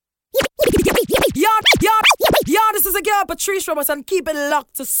your girl Patrice Roberts and keep it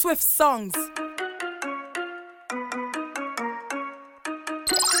locked to Swift Songs.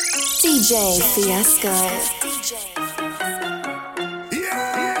 DJ Fiasco.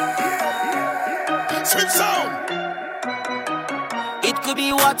 Swift Sound. It could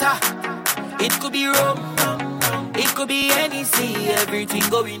be water, it could be rum, it could be any sea, everything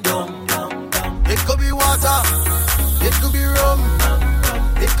going down. It could be water, it could be rum,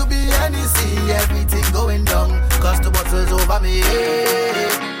 it could be any sea, everything going down. Cause the bottle's over me.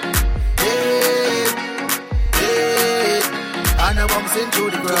 And I'm bouncing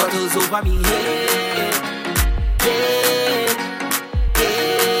through the ground. Bottles over me.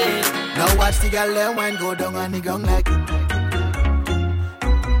 Now watch the girl let wine go down on the ground like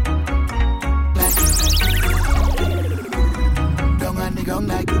down on the ground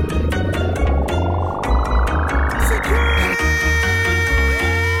like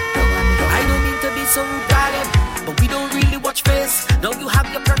I don't mean to be so rude, darling, but we don't really watch face. Now you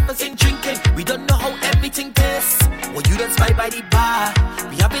have your purpose in drinking. We don't know how everything tastes. Well, you don't spy by the bar,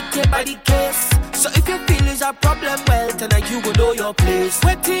 we have it take by the case. So if you feel is a problem, well, tonight you go know your place.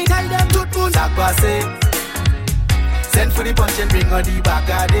 Waiting, tell them to pull that passe. send for the punch and bring on the back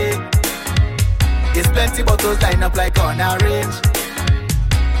of day. There's plenty bottles line up like on a range.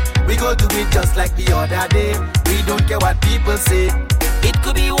 We go do it just like the other day. We don't care what people say. It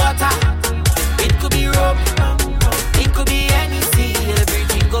could be water, it could be rum, it could be any sea,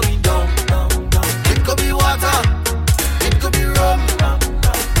 everything going down. It could be water, it could be rum,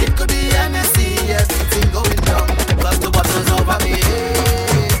 it could be any sea, everything going down. Plus the bottles over me.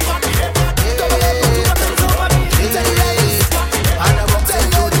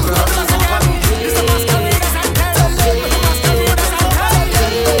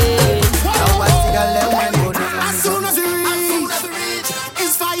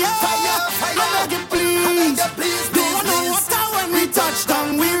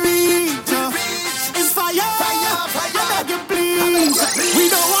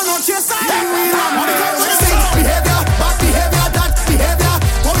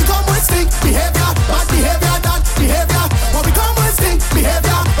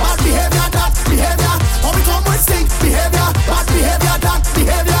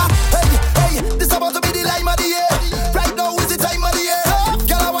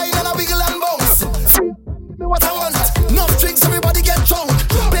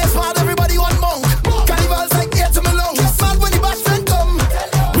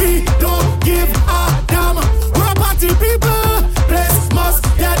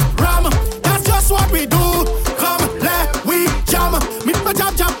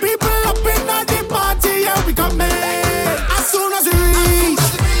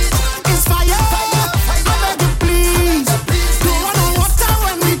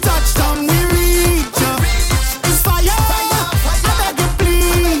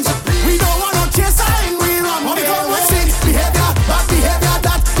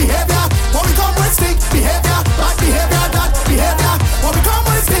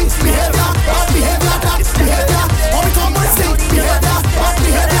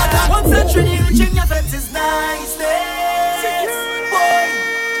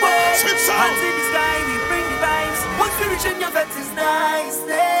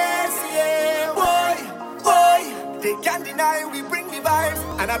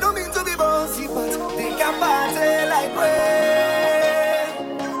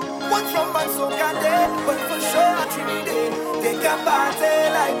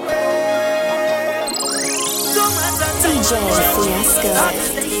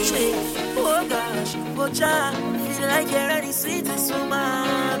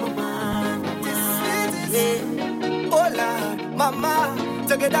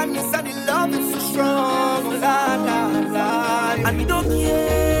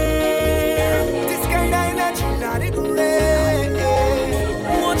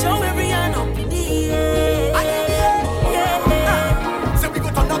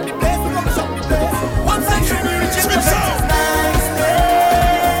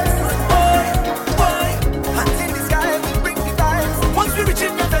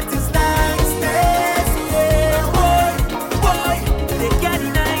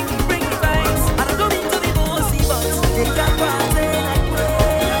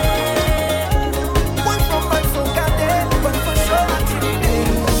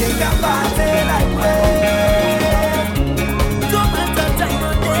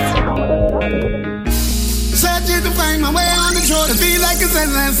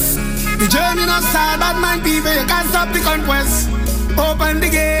 The journey not start, but my people, you can't stop the conquest. Open the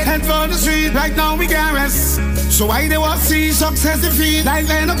gate, head for the street, right now we can't rest. So why they walk see success defeat, life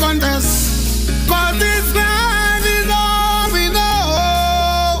ain't no contest. Cause this life is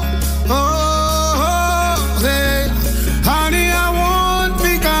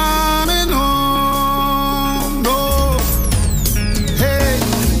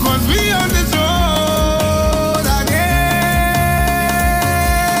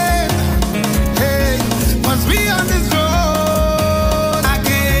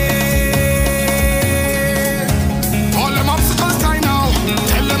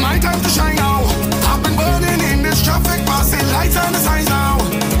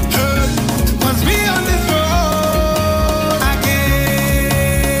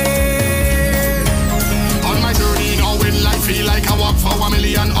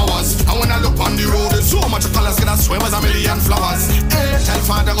million hours. And when I look on the road, there's so much colors, can I swear was a million flowers. Hey, tell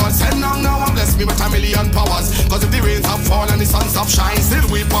Father God, send down now and bless me with a million powers. Cause if the rains have fallen, the sun stop shine, still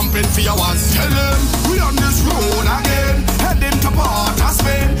we pumping for hours. Tell them, we on this road again, heading to Port of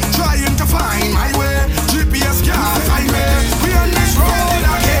Spain, trying to find my way. GPS can't find me. We on this road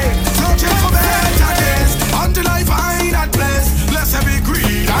again, searching for better days, until I find that place. Bless every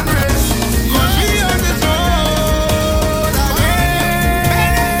greed and race. Cause we on this road again.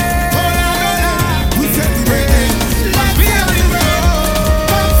 We celebrate. Cause we on this road.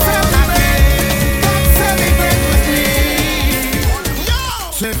 Come celebrate with me.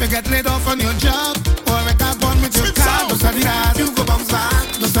 So if you get laid off on your job, or if I born with your car, don't study that, you go bounce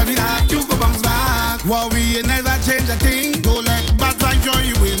back. Don't study that, you go bounce back. While we never change a thing, go like bad like joy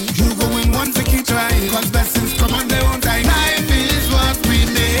you win. You go win once you keep trying, cause blessings come on their own time. Life is what we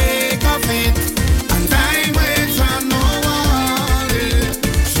make of it, and time waits for no one.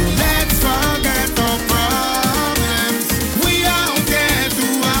 So let's forget the problems. We out there to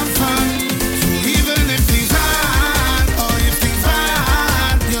have fun. So even if things hard, or if things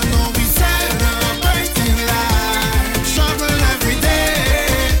bad, you know we celebrating life. Struggle every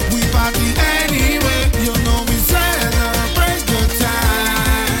day, we party anyway. You know we celebrate good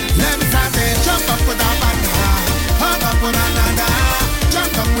time. Let me start it, jump up with our partner, hug up with another,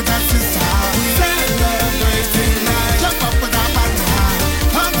 jump up with our sister. We celebrating life. Jump up with our partner,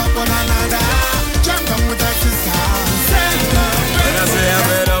 hug up with another, jump up with our sister. When I say I'm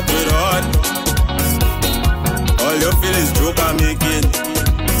fed up with heart, all you feel is joke I'm making.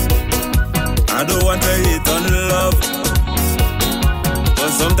 I don't want to hate on love,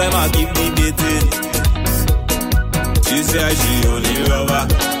 but sometimes I keep debating. She say she only lover,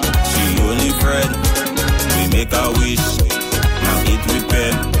 she only friend. We make a wish, now eat with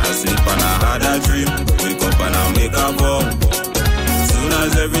pen. I sleep and I had a dream, wake up and I make a vow. Soon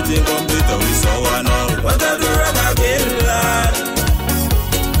as everything complete, we saw one all. What I do wrong again, lad?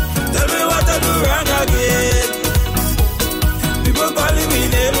 Tell me what I do wrong again. People calling me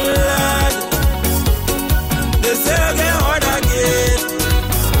name, lad. They say I get hard again.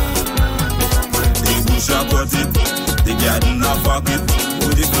 The bush a cut it, the garden a fuck it,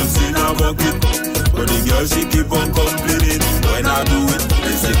 put the clothes in a bucket. But the girl she keep on complaining. When I do it,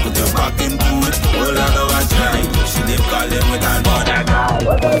 they say put your back into it. All I know I try, she did call him with another guy.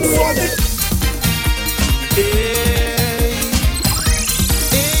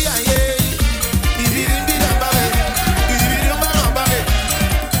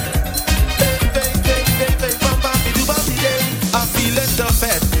 I feel it the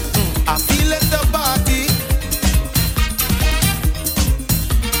fed, I feel it the party.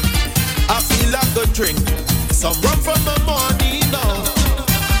 I feel like a drink, some rum from the morning now.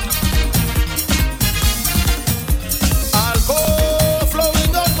 Alcohol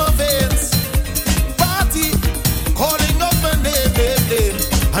flowing up my veins, party calling up my name,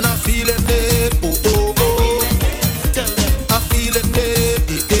 and I feel it, oh oh oh. I feel it,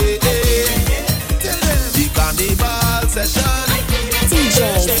 the carnival session. DJ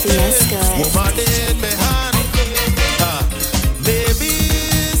Fiasco. Woman in my hand, baby,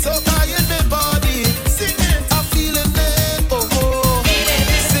 so tired my body. Sing it, I'm feeling it, oh oh.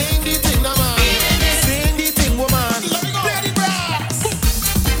 Sing the thing, man, sing the thing, woman. Let it brass.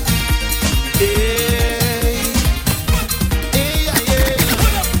 Hey, hey, hey.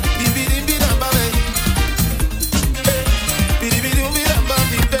 Bibi dimbi damba, bibi dimbi damba,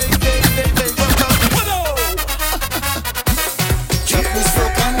 bibi. Chop me so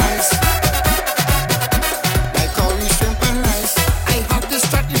nice, like curry, shrimp and rice. I have this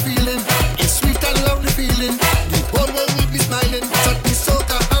fatty feeling, it's sweet and lovely feeling. The whole world will be smiling. Chop me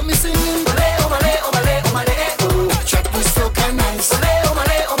soca and me singing. Chop me soca nice,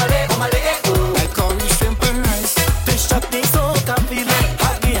 like curry, shrimp and rice. This shot me so can feel it.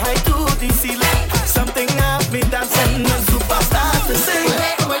 Hot me high to the ceiling. Something have me dancing and superstar to sing.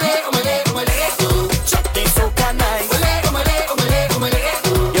 Shot me so can nice.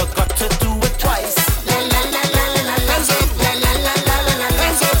 You got to do it twice. Hands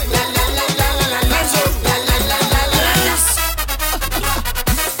up, hands up,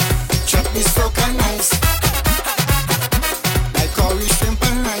 chop me soca nice, like curry, shrimp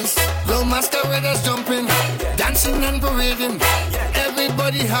and rice. The masqueraders jumping, dancing and parading.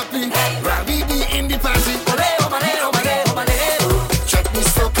 Everybody happy, Rabibi in the party. Chop me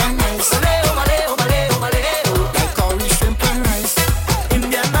soca nice, like curry, shrimp and rice.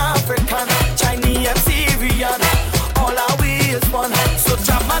 Indian, African, Chinese and Syrian. All our way is one. So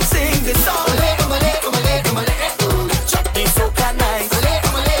jump and sing this song. Chop me so can nice.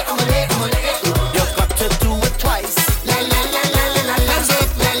 You got to do it twice. Hands up,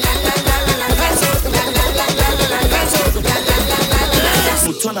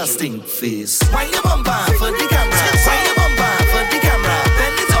 a stink face. Why your bumper for the camera? Why your bumper for the camera?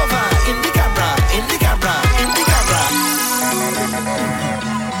 Bend it over in the camera, in the camera, in the camera.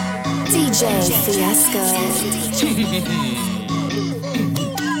 DJ Fiasco.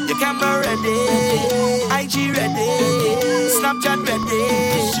 Your camera ready, IG ready, Snapchat ready.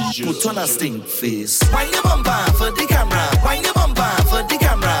 Put on a stink face. Why your bumper for the camera? Why your bumper for the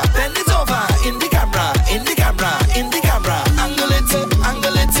camera? Bend it over in the camera, in the camera, in the camera. Angle it,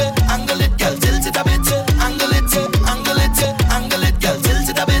 angle it, angle it, girl, tilt it a bit. Angle it, angle it, angle it, girl, tilt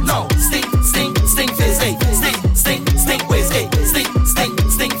it a bit. No, stink, stink, stink face, hey, stink, stink, stink waist, hey, stink, stink,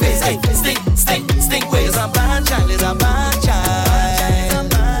 stink face, hey, stink, stink, stink waist. It's a bad child, it's a bad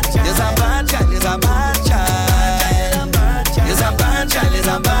child. It's a bad child, it's a bad child. It's a bad child, it's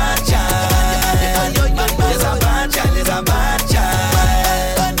a bad child. It's a bad child, it's a bad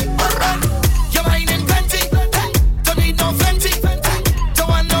child. You're mine in plenty, don't need no plenty. Don't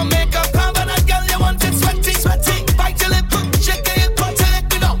want no makeup cover, that girl you want it sweaty, sweaty. Bite your lip, shake your hip, take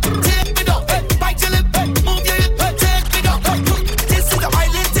me down, take me down. Bite your lip, move your hip, take me down. This is a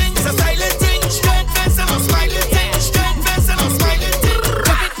violent thing, it's a silent thing. Straight face and a smiling thing, straight face and a smiling thing.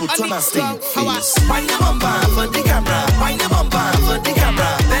 Put on a stink face. Why your bumper for the camera? Why your bumper for the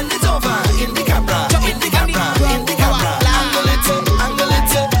camera? Bend it over in the camera, in the camera, in the camera. Angle it, angle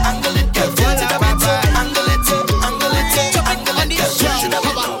it, angle it, girl, tilt it a bit. Angle it, angle it, angle it, girl, tilt it a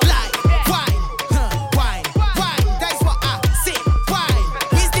bit. That's what I say. Why?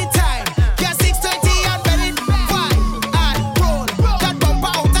 Waste the time. Get 6:20 and belly. Why? I roll. That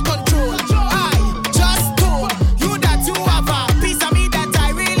bumper out of control. I just told you that you have a piece of me that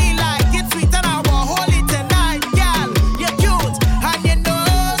I really like. It's sweet and I will hold it tonight, girl. You're cute.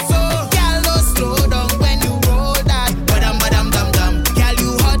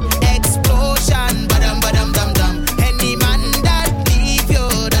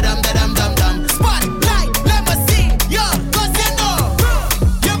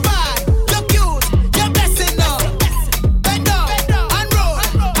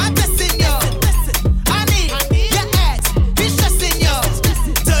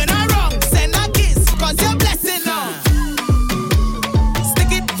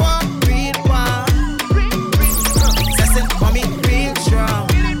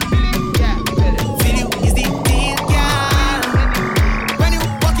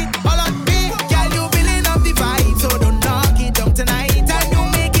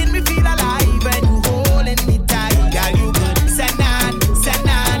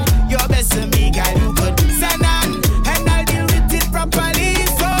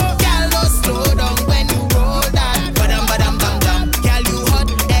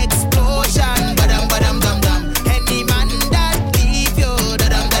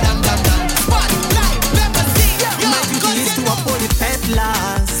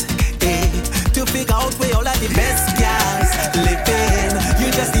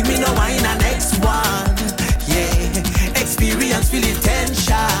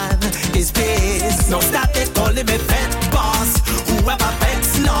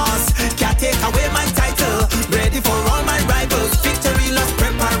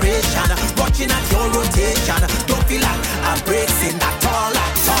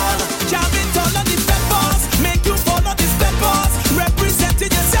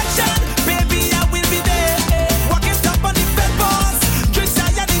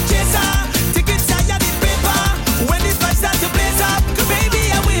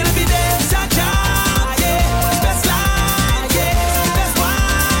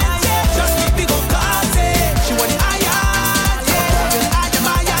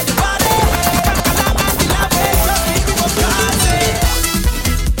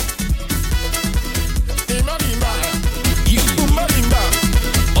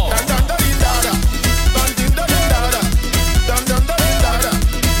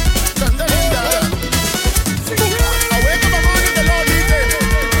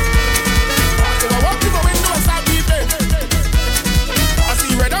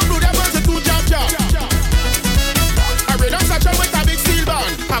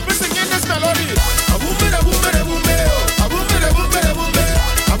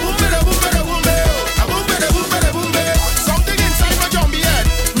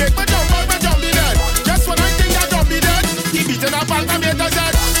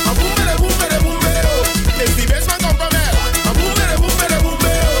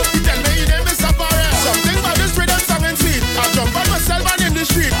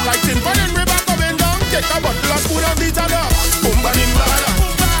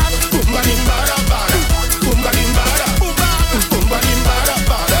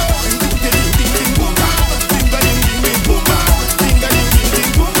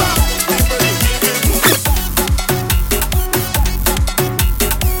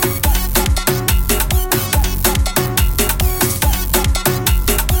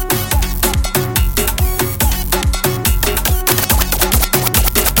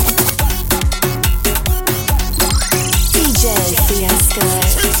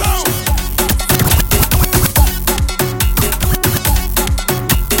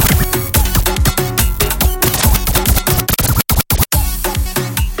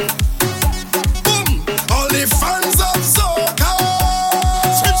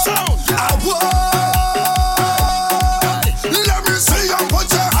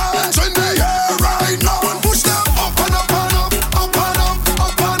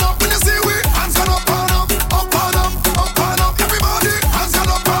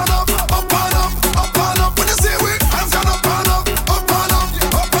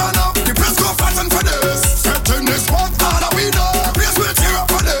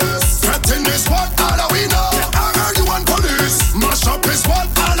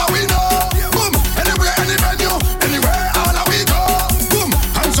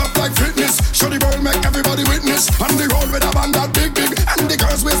 Show the world, make everybody witness. On the road with a band that big, big. And the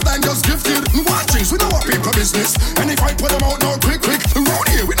girls waistline just gifted. Watch things, we know what people business. And if I put them out now quick, quick. Round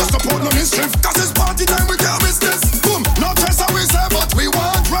here, we don't support no mischief. Cause it's party time, we can't miss this. Boom, no stress how we say, but we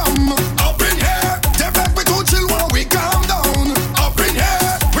want rum. Up in here, they beg we too chill while we calm down. Up in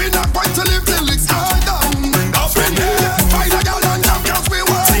here, we not going to live till it's all down. Up in here, find a girl and jump, cause we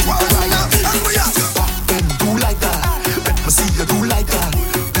want one. And we have to pop and do like that. Let me see you do like that.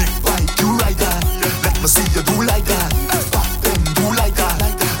 Big bike, you like that. Let me see you do like that. Pop and do like that.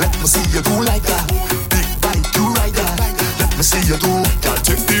 Let me see you do like that. Big bike, you like that. Let me see you do. Girl,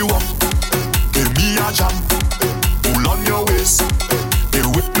 take the walk. Give me a jam. Pull on your waist. Get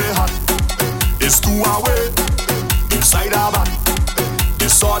with me hot. It's 2 away. Inside a van.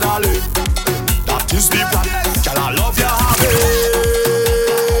 It's orderly. That is the plan. Girl, I love your habit.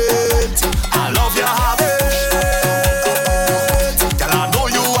 I love your habit. Girl, I know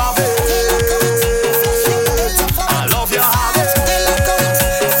you have it. I love your habit.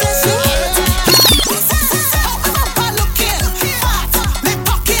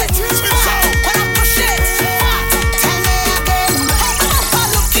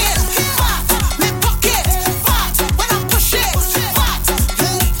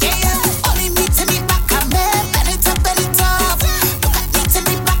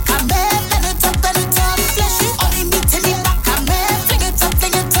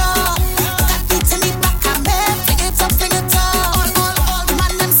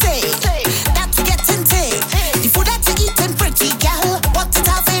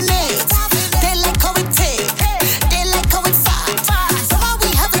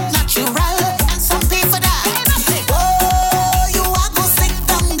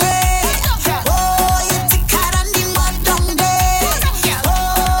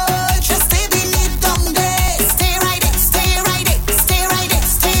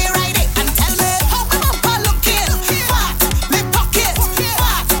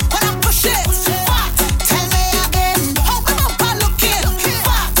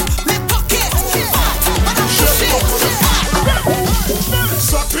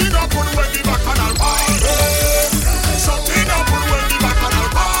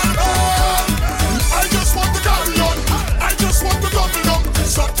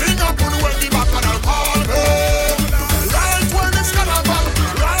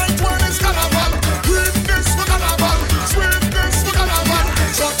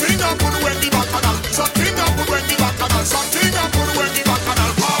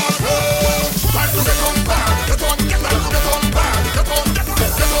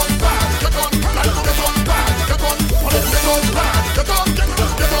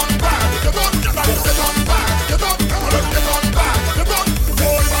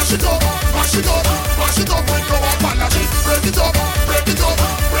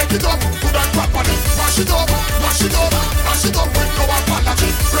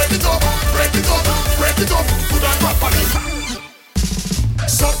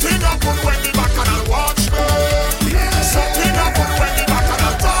 Something happen when the bacchanal watch me. Something happen when the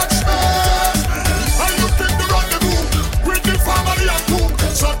bacchanal touch me. And you think the rendezvous with the family and crew.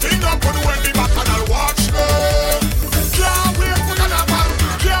 Something happen when the bacchanal watch me. Can't wait for carnival,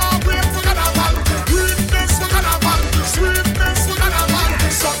 can't wait for carnival. Sweetness for carnival, sweetness for carnival.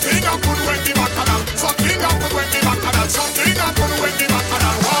 Something happen when the bacchanal. Something happen when the bacchanal. Something happen when the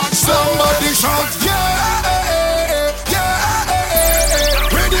bacchanal watch me. Somebody shout yeah.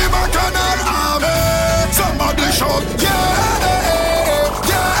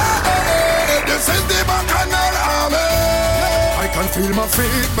 Feel my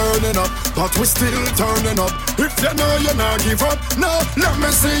feet burning up, but we still turning up. If you know you're not give up, no, let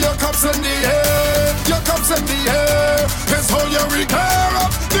me see your cups in the air. Your cups in the air. It's how you repair up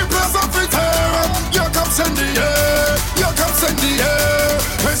the place of it tear up. Your cups in the air. Your cups in the air.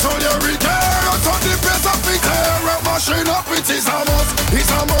 It's how you repair up on the place of it tear up. Mashing up, it is a must. It's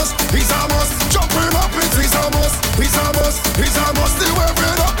a must. It's a must. Jumping up, it is a must. It's a must. It's a must. The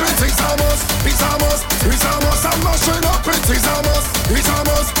wearing up, it is a must. It's a must. It's a must. I'm mashing up, it is a must. It's a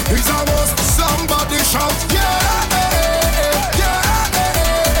must, it's a must. Somebody shout, yeah, yeah,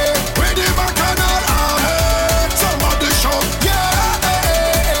 with the bacchanal army. Somebody shout, yeah,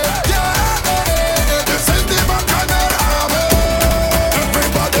 yeah, this is the bacchanal army.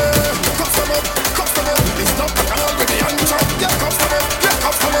 Everybody, customer, it's not bacchanal with the hand shot. Yeah,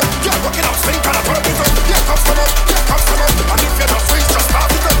 customer, you're rocking out, sing kind of purpose. Yeah, customer, and if you're not free, just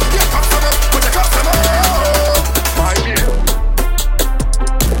start it up. Yeah, customer, with the customer. My dear.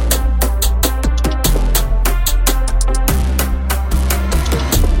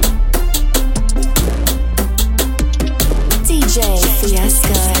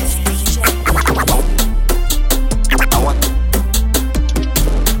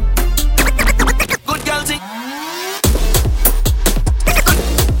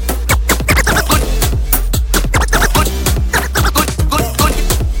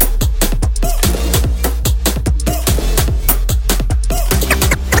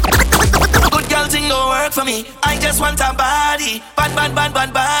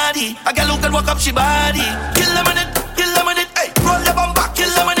 bad body. A girl who can walk up she body. Kill them on it, hey. Roll your bum back, kill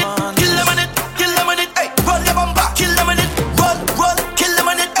them on it, kill them on it, hey. Roll your bum back, kill them on it, roll, kill them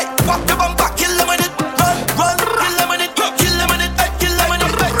on it, hey. Walk your bum back, kill them on it, roll, kill them on it, kill them on it, hey, kill them on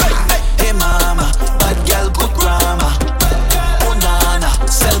it, hey. Hey mama, bad girl, good grammar. Oh nana,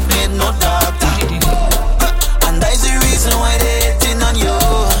 self-made, no doctor. And that's the reason why they hating on you.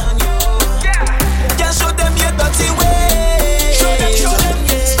 Can't show them your dirty ways.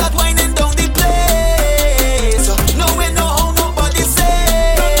 Start winding down the place. No way, no how nobody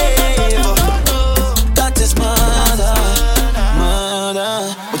save. That is murder.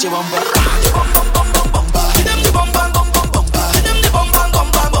 What you want back?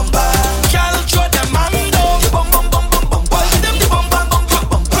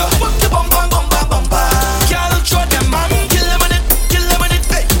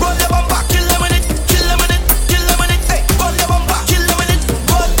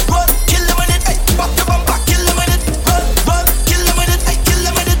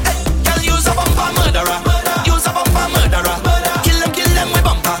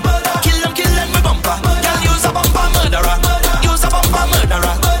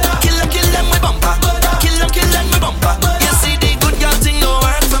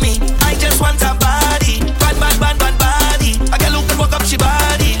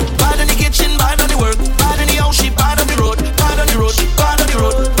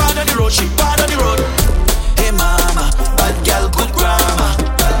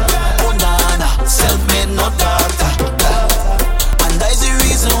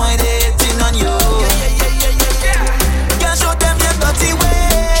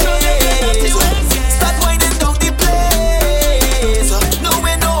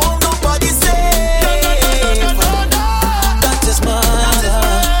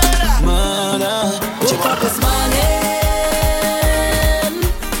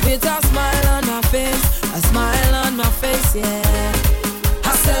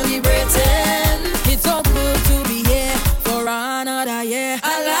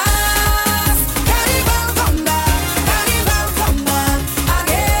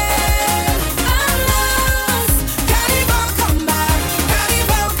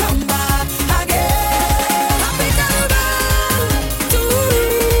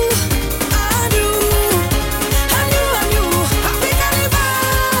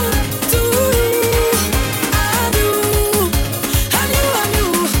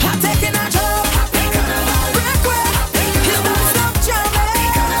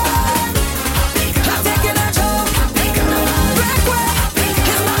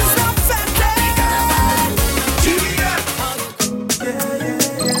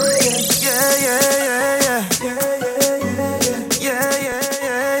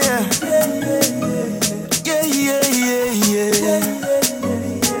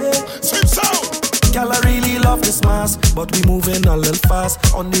 but we moving a little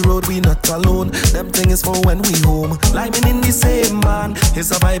fast. On the road we not alone. Them thing is for when we home. Liming in the same man.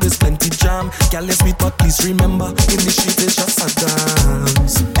 His vibe is plenty jam. Girl is sweet, but please remember, in the street it's just a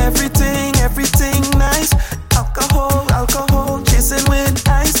dance. Everything nice. Alcohol, chasing with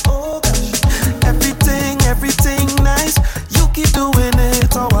ice. Oh gosh. Everything nice. You keep doing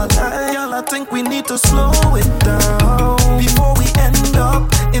it all night. Girl, I think we need to slow it down before we end up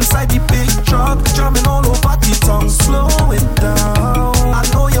inside the big truck, drumming all over the tongue. Slow it down. I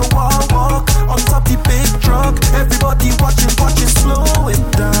know you walk on top the big truck. Everybody watching, slow it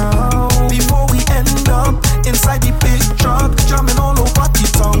down before we end up inside the big truck, drumming all over the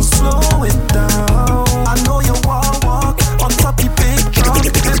tongue. Slow it down. I know you walk on top the big truck.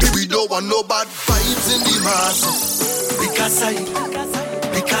 We don't want no bad vibes in the masses. Because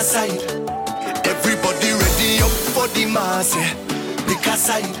I everybody ready up for the mass, yeah. Because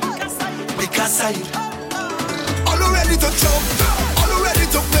I all ready to jump, all ready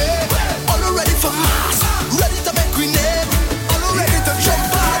to play, all ready for mass, ready to make grenade, all ready to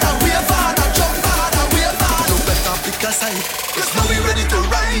jump harder, we are harder, jump harder, we are harder. No better because it's now we ready to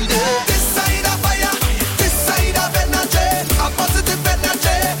ride it. This side of fire, this side of energy, a positive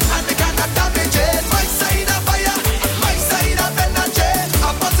energy, and they cannot damage it. My side of fire, my side of energy, a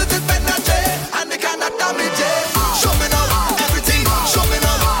positive energy, and they cannot damage it. Show me now everything, show me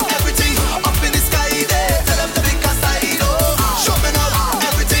now everything up in the sky there. Tell them to pick a side, oh. Show me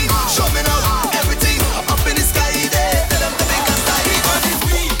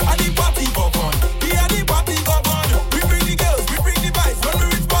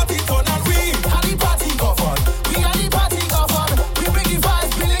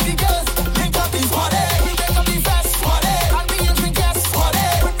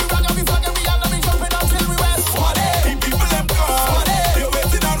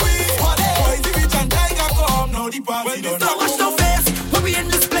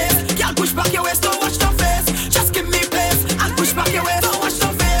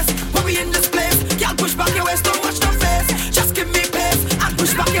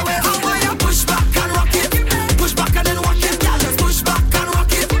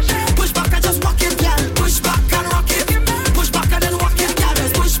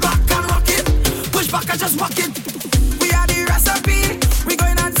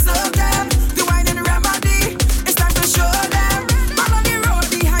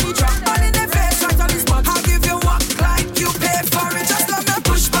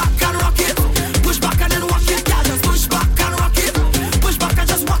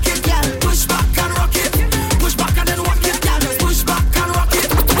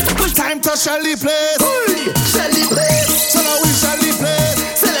to shell the place. Shell the place. So now we shell the place.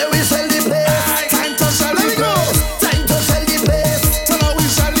 Say we shell the place. Time to shell the place. Time to shell the place. So now we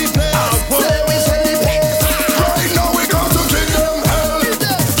shell the place. Say we shell the place. Right now we come to kill them hell.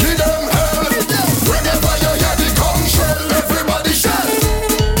 Kill them hell. Whenever you hear the gong shell, everybody shell.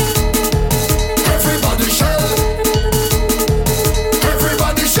 Everybody shell.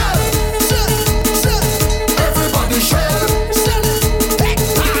 Everybody shell. Everybody shell.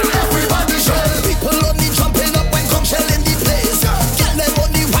 Everybody shell. People only jumping up when come shell in the place. Girl them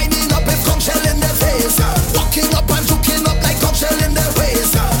only winding up if come shell in their face. Walking up and juking up like come shell in their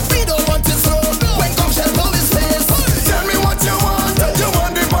waist. We don't want it slow when come shell go his face. Tell me what you want. You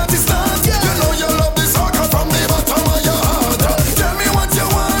want the party start. You know you love the soccer from the bottom of your heart. Tell me what you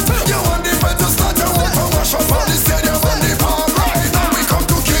want. You want the bed to start. You want to wash up on the stadium and the park. Right now we come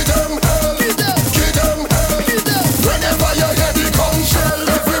to kill them hell. Kill them hell. Whenever you hear the gong shell,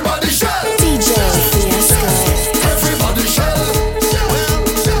 everybody shell. DJ Fiasco. Everybody shell.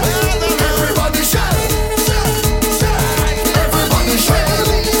 Everybody shell. Everybody shell.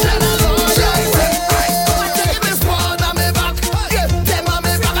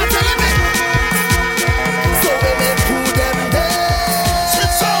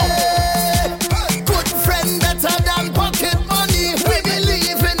 Good friend better than pocket money. We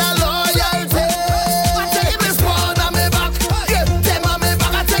believe in a loyalty. I tell you this one on me back. Them on me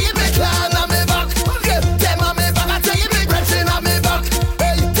back. I tell you me clan on me back. Them on me back. I tell you me brethren on me back.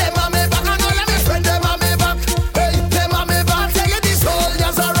 Hey, them on me back. And all of me friend them on me back. Hey, them on me back. I tell you the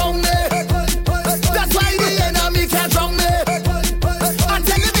soldiers around me. That's why the enemy can't drown me. I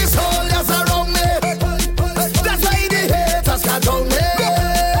tell you the soldiers around me. That's why the haters can't drown me.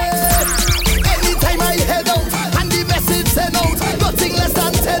 Anytime I head out and the message send out, nothing less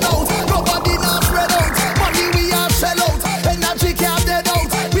than 10 out. Nobody not spread out. Money we have shell out. Energy can't dead out.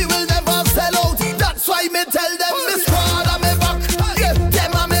 We will never sell out. That's why me tell them me squad on me back.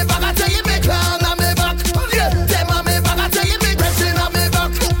 Them on me back. I tell you me clan on me back. Them on me back. I tell you me brethren on me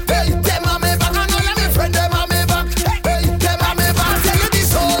back. Hey, them on me back. And all of me friend them on me back. Hey, them on me back. I tell you the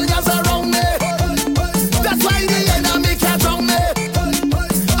soldiers around me. That's why the enemy can't drown me.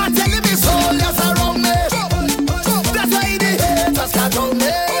 I tell you the soldiers around me. That's why the haters can't drown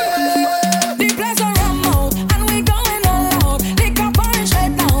me. The place are rum out and we going all out. The cup orange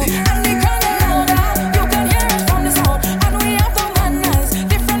right now and the candle louder. You can hear it from the sound and we have the manners,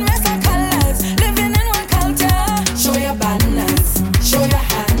 different race and colors, living in one culture. Show your banners, show your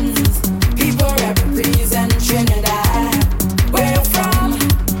hands. People represent Trinidad. Where you from?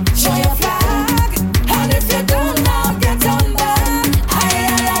 Show your flag. And if you don't now, get on back.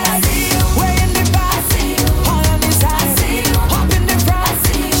 I see you. Way in the back. All on the side. Hop in the front.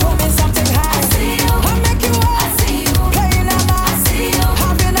 Show me something high. I'll make you up. Playing a match.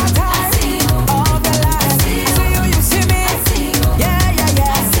 Having a time. All the life. I see you, you see me. Yeah, yeah,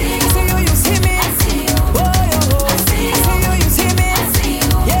 yeah. I see you, you see me. Oh, oh, oh. I see you, you see me.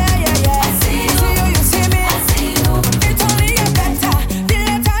 Yeah, yeah, yeah. I see you, you see me. It only get better. The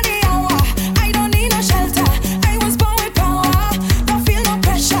later the hour. I don't need no shelter. I was born with power. Don't feel no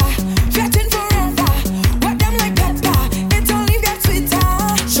pressure. Fighting forever. Wet them like pepper. It only gets sweeter.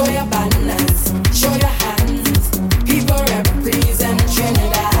 Show your banners. Show your hands. People represent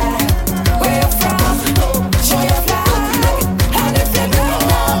Trinidad. Where you from? Show your flag. And if you don't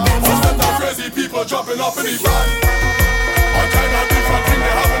know, get What's on that crazy people jumping up in the van? All kind of different thing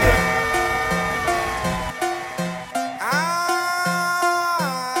they having there.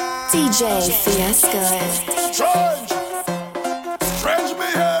 DJ Fiasco. Strange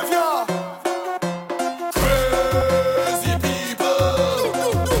behavior. Crazy people.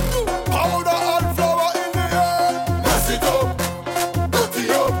 Powder and flour in the air. Mess it up, dirty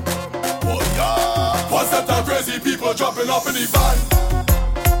up. Oh yeah. What's that crazy people jumping up in the van?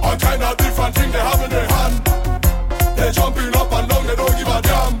 All kind of different thing they have in their hand. They jumping up and down, they don't give a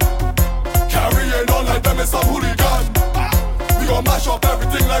damn. Carrying on like them is some hooligan. We gon' mash up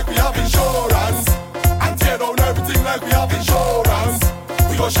everything like we have insurance, and tear down everything like we have insurance.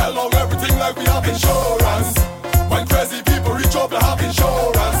 We gon' shell down everything like we have insurance. When crazy people reach up, they have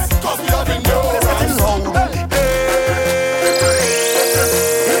insurance, cause we have endurance.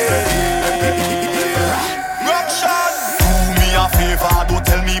 Ruction. Do me a favor, don't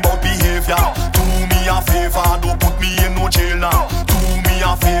tell me about behavior. Do me a favor, don't put me in no jail now. Do me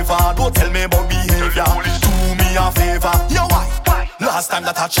a favor, don't tell me about behavior. Do me a favor, yo why? Last time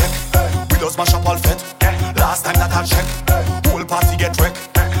that I check, we just mash up all fit. Last time that I check, whole party get wrecked.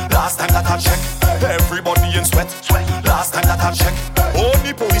 Last time that I check, everybody in sweat. Last time that I check,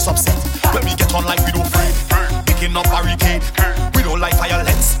 only police upset. When we get on like we don't afraid, picking up barricade. We don't like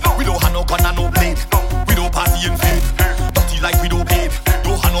violence, we don't have no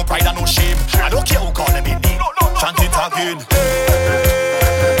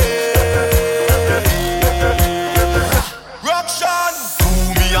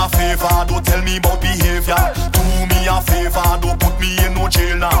favor, don't tell me about behavior. Do me a favor, don't put me in no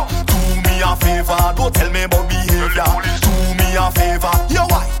jail now. Do me a favor, don't tell me about behavior. Do me a favor, yo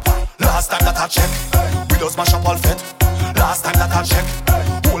why? Last time that I check, we just mash up all fit. Last time that I check,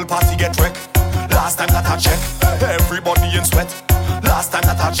 whole party get wrecked. Last time that I check, everybody in sweat. Last time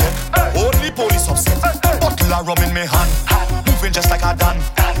that I check, only police upset. Bottle of rum in me hand, moving just like a Dan.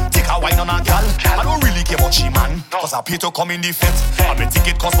 Take a wine on a gal, I don't really care about she man. Cause I pay to come in the fit, and my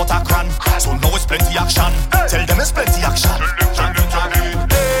ticket cost but a grand. So now it's plenty action, tell them it's plenty action.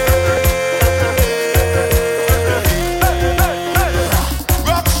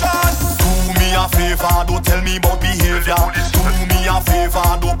 Favor, don't tell me about behavior. Do me a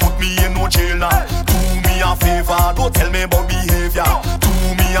favor, don't put me in no jail now. Do me a favor, don't tell me about behavior. Do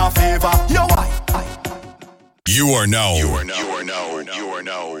me a favor, yo why? You are now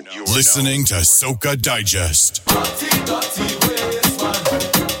listening to Soca Digest.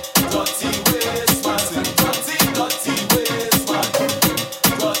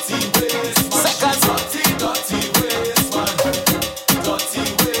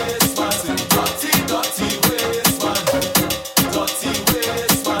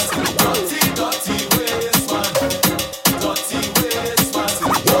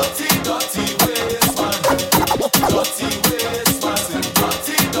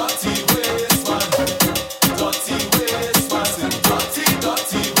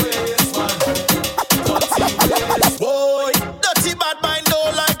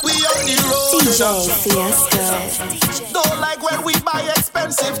 Fiasco. Don't like when we buy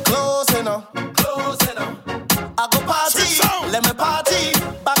expensive clothes, you know. I go party, let me party.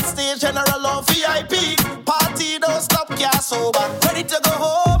 Backstage, general or VIP. Party, don't stop, yeah, sober. Ready to go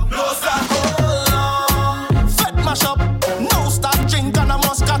home? No stop, hold on. Fed mash up, no stop, drink and I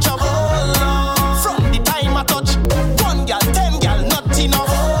must catch up. Hold on. From the time I touch, 1 gal, 10 gal, not enough.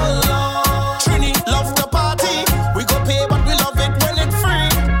 Hold on. Trini, love the party. We go pay, but we love it when it's free.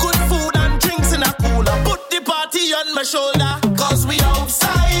 Good food and drinks in a cooler. Put the party on my shoulder, cause we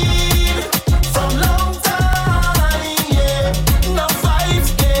outside from long time, yeah. No fight,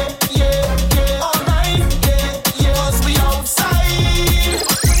 yeah. All night, yeah. Cause we outside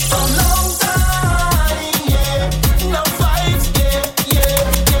from long time, yeah. No fight,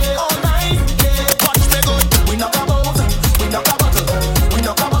 yeah. All night, yeah. Watch me good, we knock a bottle, we knock a bottle, we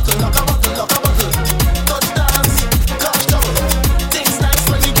knock a bottle, knock a bottle, knock a bottle. Touch dance, cash double. Things nice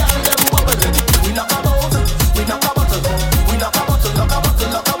when the girl them wobbling. We knock a bottle, we knock a bottle, we knock a bottle, knock a bottle,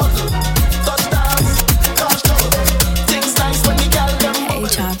 knock a bottle. Touch dance, cash double. Things nice when the girl them Hey,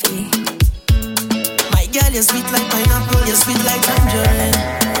 Choppy. My girl, you're sweet like pineapple, you're sweet like tangerine.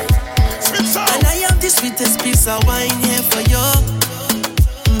 And I have the sweetest piece of wine here for you.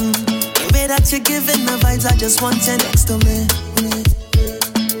 The way that you're giving the vibes, I just want you next to me.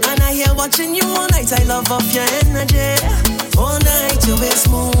 And I hear watching you all night, I love off your energy. All night, your waist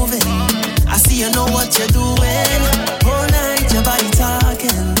moving. I see you know what you're doing. All night, your body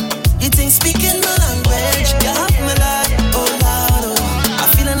talking. You think speaking the language, you have me like, oh Lord, oh. I'm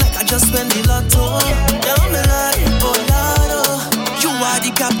feeling like I just went the lotto. You have me like, oh Lord, oh. You are the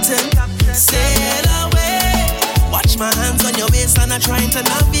captain, sail away. Watch my hands on your waist and I'm trying to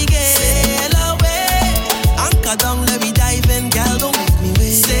navigate. Sail away, anchor down, let me dive in, girl, don't make me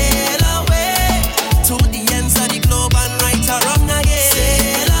wait. Sail away, to the ends of the globe and right or wrong again.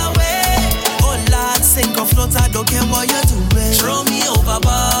 Sail away, oh Lord, sink or float, I don't care what you're doing. Throw me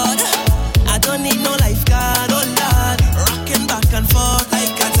overboard, I don't need no lifeguard, oh Lord. Rocking back and forth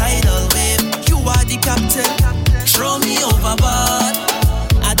like a tidal wave. You are the captain, throw me overboard.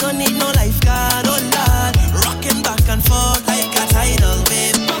 I don't need no lifeguard, oh Lord. Rocking back and forth like a tidal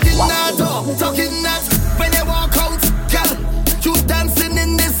wave. Talking that, when you walk out, girl. You dancing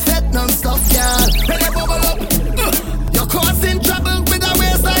in this head non-stop, girl. When you bubble up, you're causing trouble with a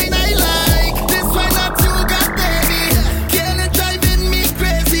waistline I like. This one that you got, baby. Girl, it's driving me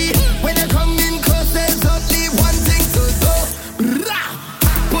crazy. When you come in close, there's only one thing to do.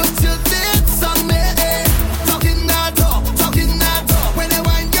 Put your lips on me, talking that talk. When you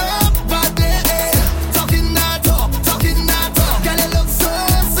wind your body, talking that talk. Girl, you look so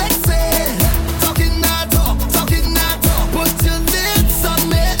sexy. Talking that talk. Put your lips on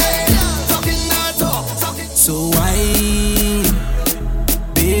me, talking that talk. So why,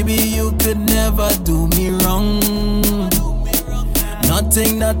 baby, you could never do me wrong.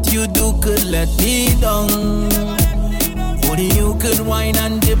 Nothing that you do could let me down. Only you could whine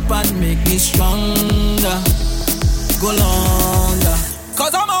and dip and make me stronger. Go longer.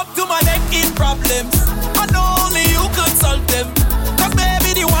 Cause I'm up to my neck in problems, and only you could solve them. Cause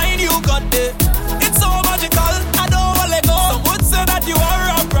baby, the wine you got there, it's so magical, I don't wanna let go. Some would say that you are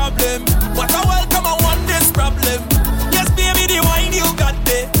a problem.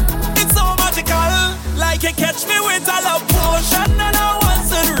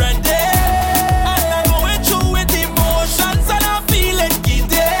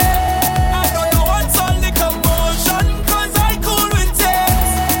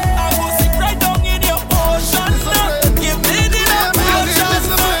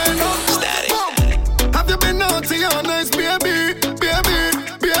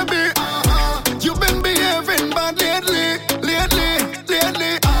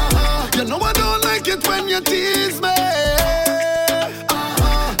 you tease me.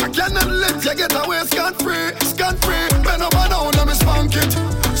 I cannot let you get away scot-free, scot-free. Bend over now, let me spunk it,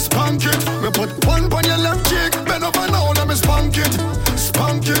 spunk it. Me put one on your left cheek. Bend over now, let me spunk it,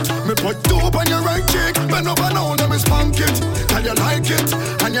 spunk it. Me put two on your right cheek. Bend over now, let me spunk it. Can you like it?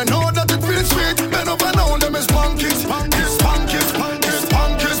 And you know that it feels sweet. Bend over now, let me spunk it, spunk it, spunk it, spunk it,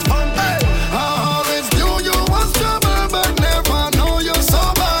 spunk it, spunk it. I always knew you was trouble, but never know you so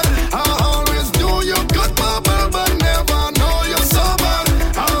bad. I always knew you could bubble, but never know you so bad.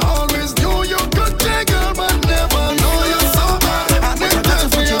 I always knew you could jiggle, but never know you so bad. And it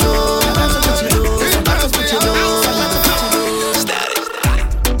turns me on, it turns me on.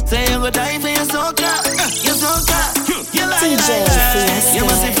 Say you go die for your soca, your soca. You lie, DJ lie. Fiesta. You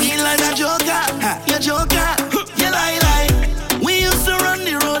must feel like a joker, you joker. You lie, lie. We used to run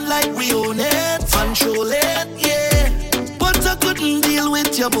the road like we own it, control it, yeah. But I couldn't deal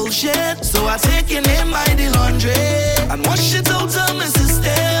with your bullshit, so I take your name by the laundry and wash it out of my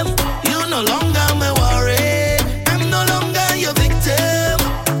system. You no longer my worry, I'm no longer your victim.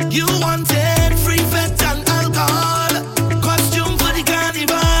 You wanted free fat and alcohol, costume for the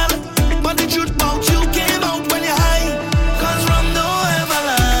carnival, but the truth about you came out when you're high. Cause rum don't ever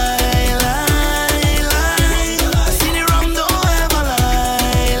lie, lie, lie. I seen the rum don't ever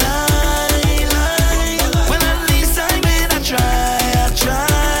lie, lie, lie. Well, at least I made a try.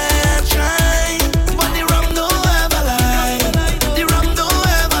 But the rum don't ever lie, the rum don't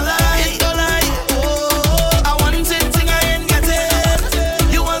ever lie. It don't lie, oh. I want it, thing I ain't get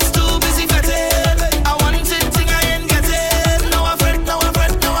it. You was too busy fretting. I want it, thing I ain't get it. Now I fret, now I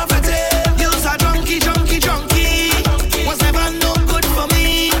fret, now I fret it. You's a drunkie, drunkie, drunkie. Was never no good for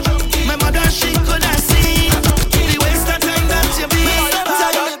me. My mother, she could have seen the waste of time that you be.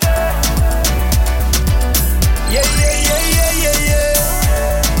 Yeah, yeah, yeah, yeah, yeah, yeah.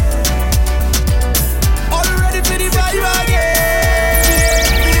 All ready for the vibe again.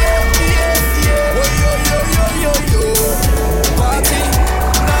 Oh, yo, yo, yo, yo, yo. Party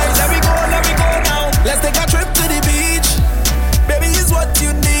night, let me go now. Let's take a trip to the beach. Baby, is what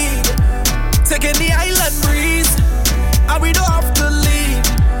you need. Taking the island breeze, and we don't have to leave.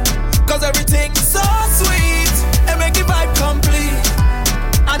 Cause everything's so sweet, and make the vibe complete.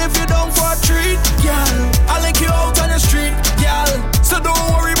 And if you don't for a treat, girl, I'll link you out on the street, girl. So don't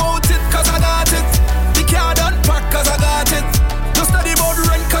worry about it, cause I got it. The car done pack, cause I got it. Just study about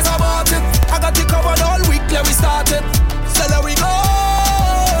rent, cause I bought it. I got it covered all week, let me start it. So there we go.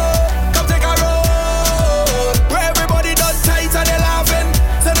 Come take a road where everybody done tight and they laughing.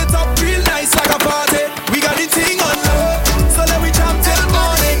 Set it up real nice like a party. We got the thing on low, so let we jam till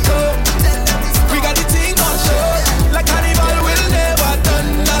morning come. We got the thing on show, like carnival will never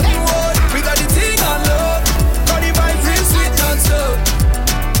done that road. We got the thing on love, got the vibe real sweet non-stop.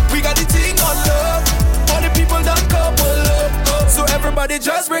 We got the thing on love, all the people done couple up. So everybody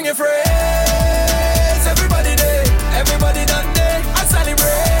just bring your friends. Everybody there, everybody done there. I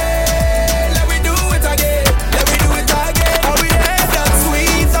celebrate, let me do it again. Let me do it again. All we had done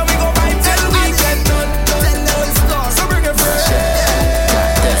sweet, so we go vibe till we get done. So bring your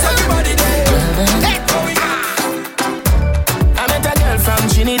friends. Everybody there. Oh, we I met a girl from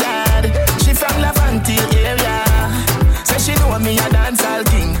Trinidad. She from Lavante area. Say she know me a dancehall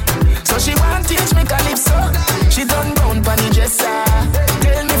king, so she want teach me calypso. She done down pon the dresser.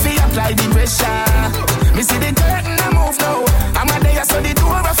 Tell me fi apply the pressure. Me see the curtain I move now. I'm a day so the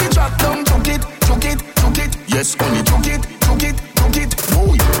door of it drop down. Took it, took it, took it. Yes, only took it, took it, took it.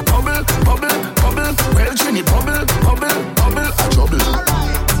 Boy, bubble, bubble, bubble. Well, Trini, bubble, bubble, bubble. A trouble.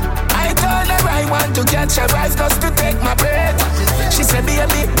 I told her I want to catch a rise just to take my breath. She said, be a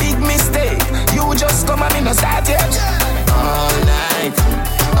big mistake. You just come and me no start yet. All night,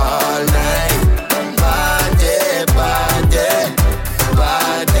 party, party, party.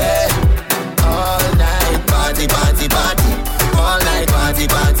 All night, party, party, party. All night, party,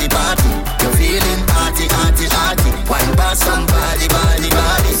 party, party. You're feeling party, party, party. Wine by somebody, body,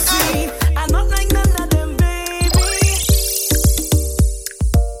 body. I'm not like none of them, baby.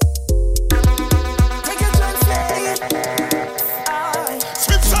 Take a chance, baby.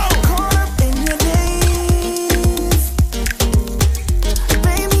 Switch out. Caught up in your days.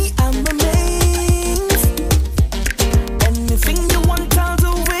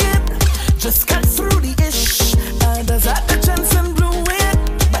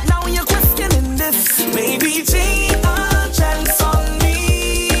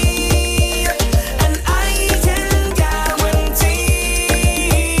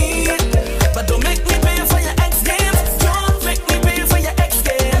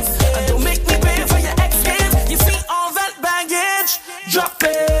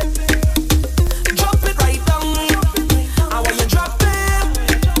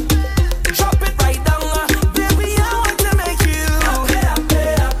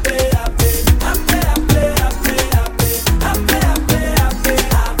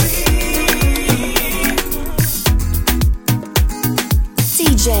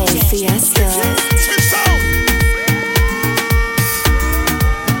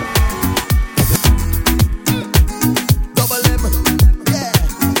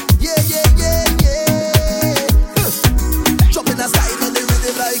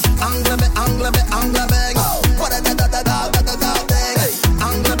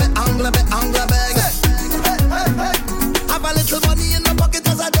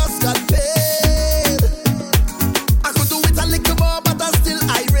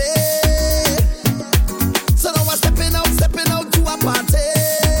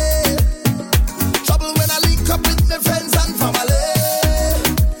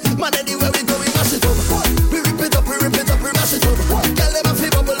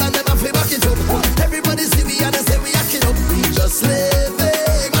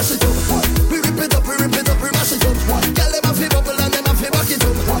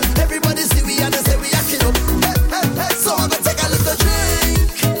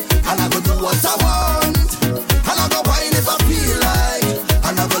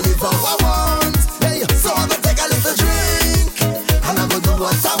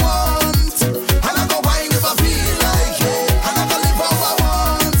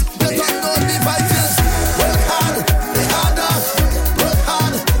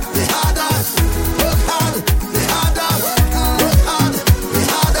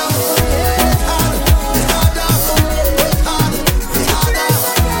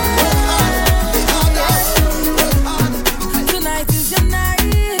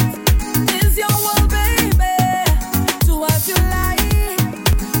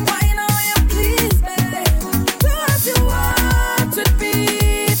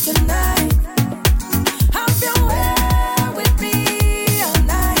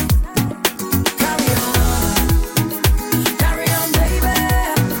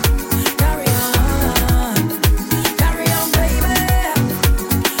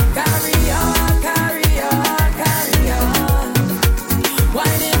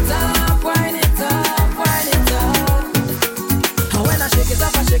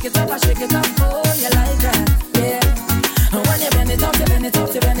 back it up, oh, you like that, yeah. And when you bend it up, you bend it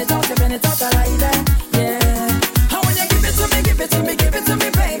up, you bend it up, you bend it up, I like that, yeah. And when you give it to me, give it to me, give it to me,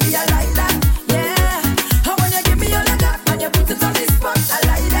 baby, I like that, yeah. And when you give me all of that, when you put it on the spot, I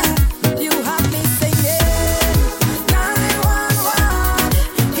like that. You have me singing 911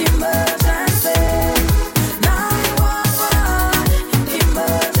 emergency, 911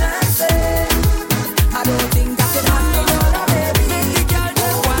 emergency. I don't think I could handle your baby. Make the girl go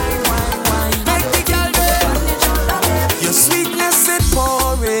wine, wine, wine. Make the girl go on the shoulder, baby. Your sweetness is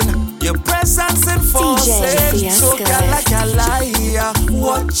pouring, your presence enforcing. So galaya,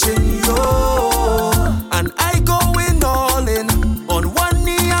 watching you, and I going all in. On one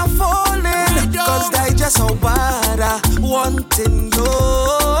knee I'm falling, cause they just so bad, wanting you.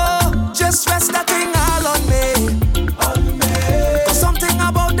 Just rest that thing all on me, cause something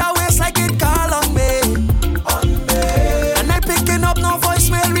about that waist like it call on me, and I picking up no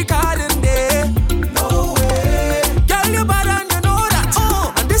voicemail recording there. No way, girl you bad and you know that,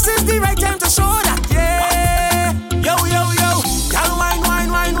 and this is the right time to show that, yeah. Yo, yo, yo, girl wine,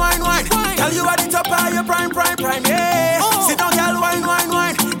 wine, wine, wine, wine. Girl you at the top of your prime, prime, prime, yeah. Sit down, girl, wine, wine,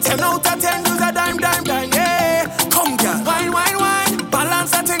 wine. 10 out of 10, use a dime, dime, dime, yeah. Come, girl, wine, wine, wine.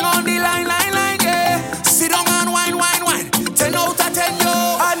 Balance that thing on the line, line, line, yeah. Sit down and wine, wine, wine. 10 out of 10,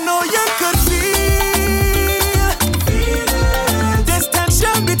 yo. I know you could feel this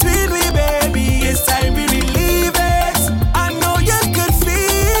tension between we, baby. It's time we relieve it. I know you could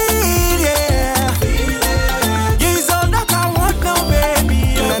feel, yeah. You're all that I want now, baby.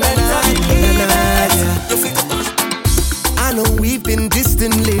 I know we've been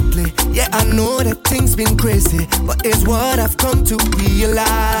distant lately. Yeah, I know that things been crazy, but it's what I've come to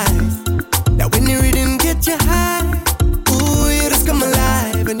realize. That when the rhythm get you high, ooh, you just come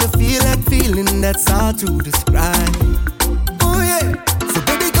alive, and you feel that feeling that's hard to describe. Oh yeah, so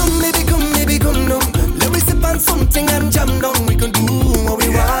baby come, baby come, baby come down. Let me sip on something and jam down. We can do what we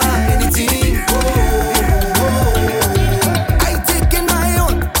want, anything. I taking my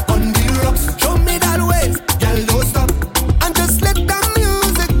own on the rocks. Show me that waist, girl, don't stop. And just let that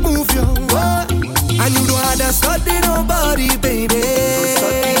music move you. And you don't have to study nobody, baby.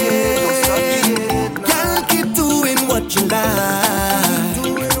 Girl, keep doing what you like.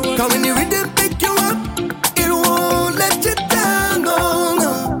 Come when the rhythm pick you up, it won't let you down, no,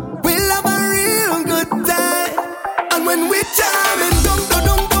 no. We'll have a real good time. And when we jamming, dum dum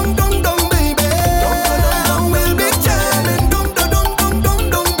dum dum dum dum, baby. We'll be jamming, dum dum dum dum dum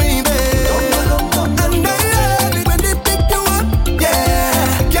dum, baby. And I love it when they pick you up,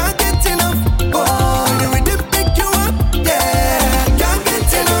 yeah. Can't get enough, oh. The rhythm pick you up, yeah. Can't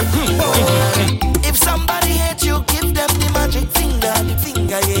get enough, oh. If somebody hate you, give them the magic finger,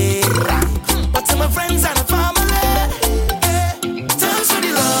 yeah. But to my friends and the family, yeah. Thanks for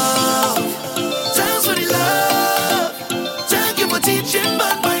the love, thanks for the love. Thank you for teaching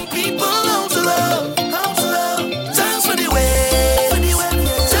bad mind people how to love, how to love. Thanks for the way,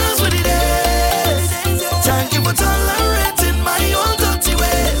 thanks for the days. Thank you for tolerating my own dirty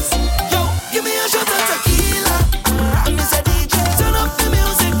ways. Yo, give me a shot of tequila, and me say DJ, turn up the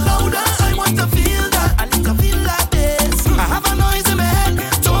music louder. I want to feel that, I need to feel like this. I have a noise in my head,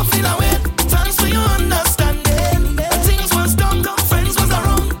 don't feel away. Thanks for your understanding. When things was done, friends was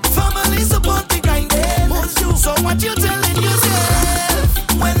around, family support the grinding. So what you telling yourself?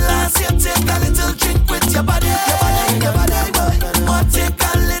 When last you take a little drink with your body, or take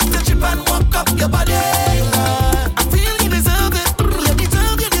a little trip and walk up your body. I feel you deserve it. You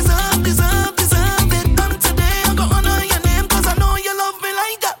deserve it. And today I'm gonna honor your name, cause I know you love me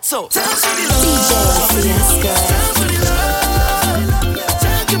like that. So thanks for the love, thanks for the love.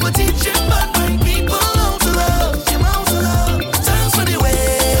 Thank you for teaching bad mind people how to love, Thanks for the way,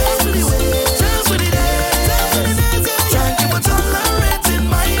 thanks for the days. Thank you for tolerating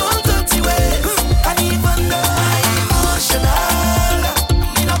my own dirty ways. And even though I'm emotional,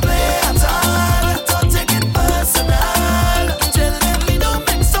 me no play at all. Don't take it personal. Tell them me don't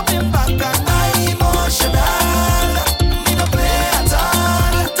mix up in back, and I'm emotional. Me no play at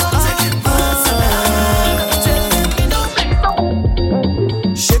all. Don't take it personal. Tell them me don't mix up.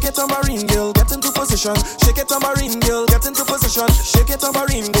 Shake it, tambourine girl, get into position. Shake it, tambourine girl, get into position. Shake it,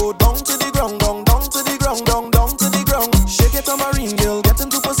 tambourine, go down to the ground, down, down to the ground, down, down to the ground. Shake it, tambourine girl, get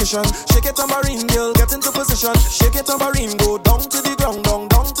into position. Shake it, tambourine girl, get into position. Shake it, tambourine, go down to the ground, down,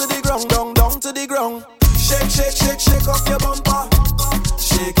 down to the ground, down, down to the ground. Shake, shake, shake, shake off your bumper.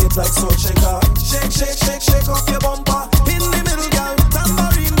 Shake it like so shaker. Shake, shake, shake, shake off your bumper. In the middle, girl,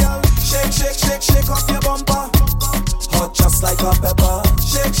 tambourine girl. Shake, shake, shake, shake off your bumper. Hot just like a pepper.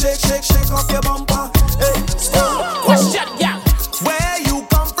 Shake, shake, shake, shake off your bumper. Hey, stop. Question, yeah. Where you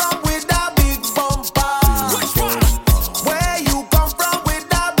come from with that?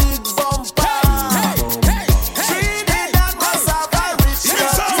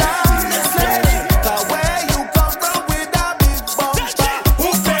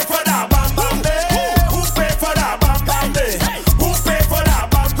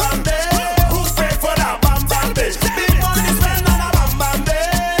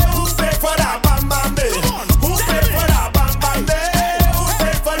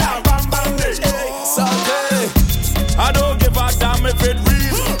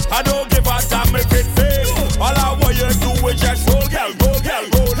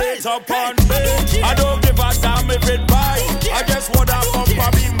 it up on me. I don't give a damn if it buy. I just want that bumper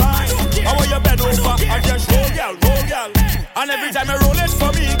be mine. I want you bend over and just roll, girl. And every time I roll it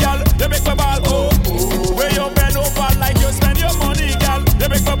for me, girl, they make my ball oh. Where you bend over like you spend your money, girl, they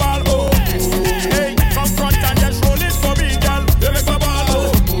make my ball oh. Hey, come front and just roll it for me, girl, they make my ball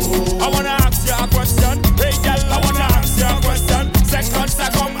oh. I wanna ask you a question, hey girl, I wanna ask you a question. Seconds I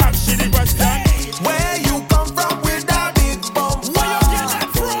come ask you the question. Where you come from with that big bump? Where you get that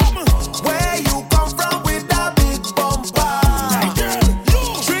from? Where you come from with that big bumper?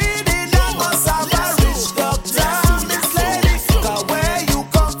 Trinidad must have a rich doctor. Miss lady, 'cause where you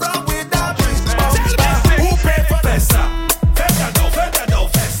come from with that big bumper? Who pay for Festa? Festa no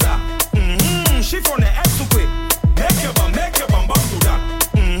Festa. She from the X to quick. Make your bum do that.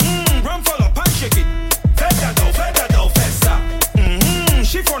 Run full up and shake it. Festa no Festa.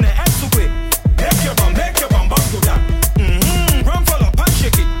 She from the X to quick. Make your bum do that. Run full up and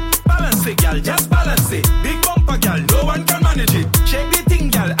shake it. Balance it, girl, just balance it. Big bumper, girl, no one can manage it. Shake the thing,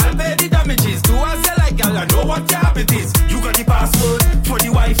 girl, I'll pay the damages. Do as you like, girl, I know what your habit is. You got the password for the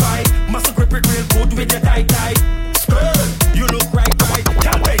Wi-Fi. Must grip it real good with your tight. Skirt, you look right.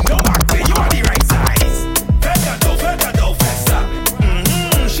 Can't make no back way, you are the right size. Festa no Festa.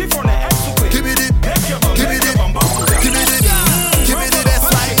 She from the X to quick. Give me the, Make your bum, give me make the, your bum do that. give me the, give me the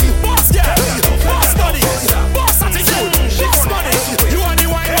best line. Boss girl, boss money, boss attitude, boss money. You are the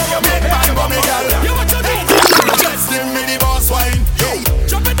wine, you make man bummy, girl. You what you do? Just give me the boss wine.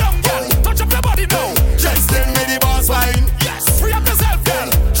 Drop it down, girl. Touch up your body now. Just give me the boss wine. Yes, free up yourself, girl.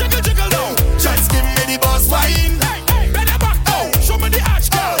 Jiggle now. Just give me the boss wine. Bend your back now. Show me the arch,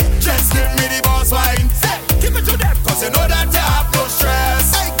 girl. Just give me the boss wine. Give it to them, 'Cause you know that you have no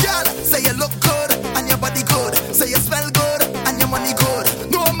stress. Hey girl, say you look good and your body good. Say you smell good and your money good.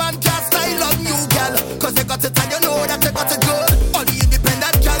 No man can style on you, girl. 'Cause you got it and you know that you got it good. All the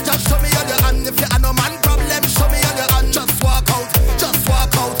independent girl, just show me on your hand. If you have no man problem, show me on your hand. Just walk out,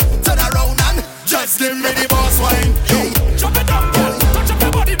 turn around and just give me the boss wine. drop it down, girl. Touch up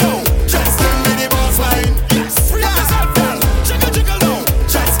your body now. Just give me the boss wine. Yes, free up yourself, girl. Jiggle now.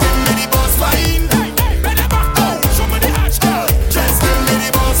 Just give me the boss wine. Bend your back now. Show me the arch, girl. Just give me the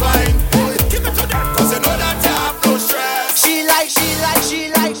boss wine. Give it to them. 'Cause you know that you have no stress. She like, right. She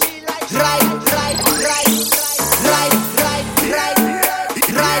like, right.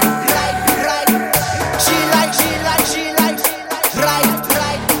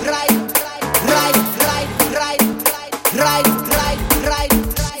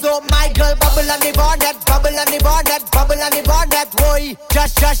 So my girl bubble on the bonnet, boy.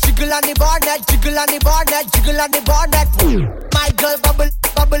 Just jiggle on the bonnet. My girl bubble on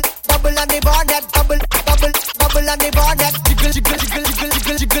the bonnet, bubble on the bonnet. Jiggle.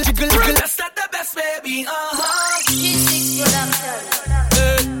 That's not the best, baby. That's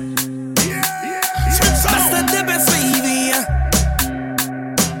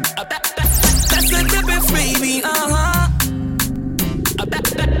not the best, baby. That's not the best, baby.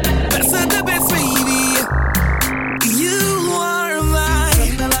 That's not the best, baby. You are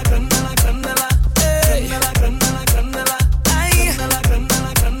mine. Hey.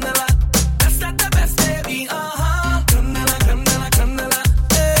 That's not the best, baby.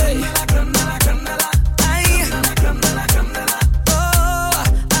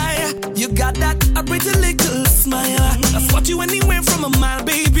 You got that a pretty little smile. I spot you anywhere from a mile,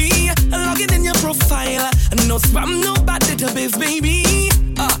 baby. Log in your profile. No spam, no bad database, baby.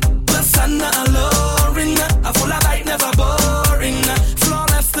 Plus I'm not alluring. I full of light, never boring.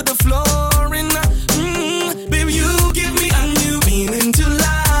 Flawless to the flooring. Baby, you give me a new meaning to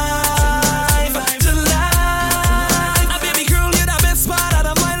life. Baby girl, you're the best part out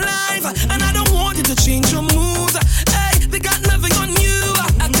of my life. And I don't want you to change your moves. Hey, they got nothing on you.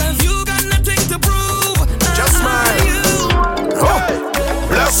 Cause you got nothing to prove. Just smile.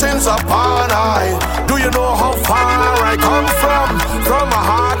 Blessings upon I. Do you know how far I come from? From a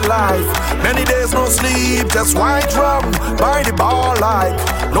hard life. Many days no sleep, just white drum by the bar like.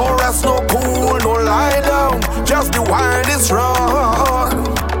 No rest, no cool, no lie down. Just the wild is wrong.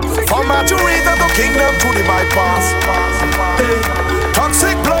 From Maturita to Kingdom to the bypass. Hey.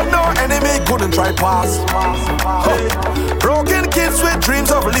 Toxic blood, no enemy couldn't try pass. Broken kids with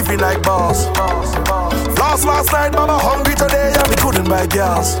dreams of living like boss. Lost last night, mama hungry today, and we couldn't buy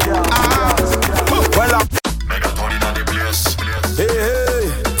gas. Well, I'm Megaton in the place. Hey.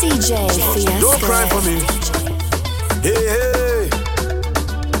 DJ Fiasco. Don't cry for me. Hey.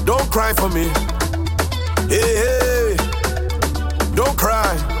 Don't cry for me. Hey. Don't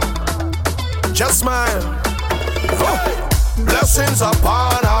cry. Just smile. Blessings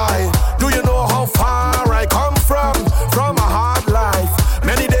upon I. Do you know how far I come from? From a hard life.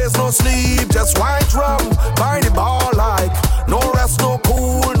 Many days white rum by the bar like. No rest, no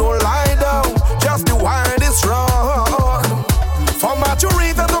cool, no lie down. Just the wildest run. From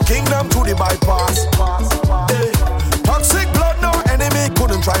Maturita to Kingdom to the bypass. Hey. Toxic blood, no enemy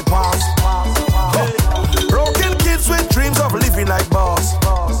couldn't try pass. Hey. Broken kids with dreams of living like boss.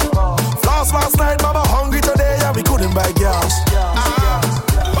 Floss last night, mama hungry today, and we couldn't buy gas.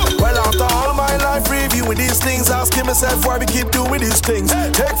 Well, after all my life reviewing these things, asking myself why we keep doing these things.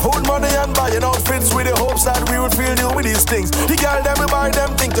 Take food money and buying outfits with the hopes that we would feel new with these things. The girl them we buy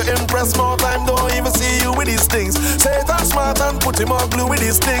them think to impress, more time don't even see you with these things. Say that smart and put him on glue with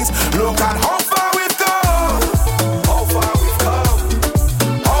these things. Look at how far we've come. How far we've come.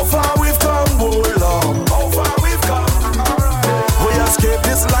 How far we've come, oh Lord. How far we've come. We escaped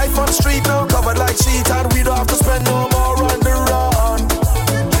this life on street now, covered like sheet, and we don't have to spend no more on the run.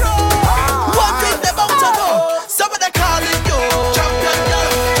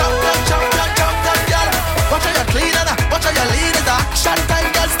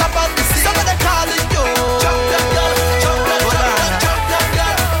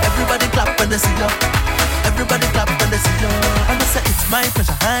 Everybody clap when they see you. And I say it's my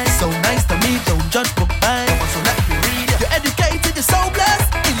pleasure. Hi, so nice to meet you. Judge book by. So let me read you. You're educated, you're so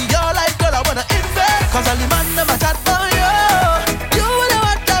blessed. In your life, girl, I wanna invest. Cause all the man never chat for you. You will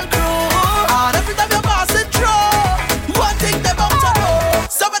have that crew. And every time you're passing through, one thing they bout to know.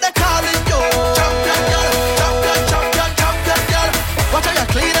 Somebody calling you. Champion girl, champion, champion, champion girl. Watch how you're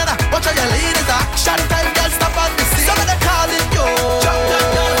cleaning, watch how you're leading. Action time, girl, stop on the scene. Somebody calling you. Champion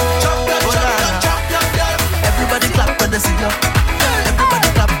girl, champion, champion, champion girl. Everybody clap when they see you. Everybody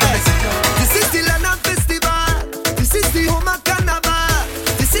clap when they see you. This is the land of festival. This is the home of carnival.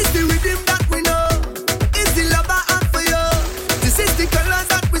 This is the rhythm that we know. It's the love I have for you. This is the colors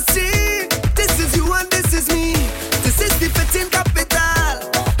that we see. This is you and this is me. This is the fitting capital.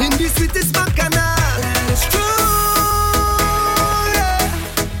 In the sweetest bacchanal. It's true, yeah.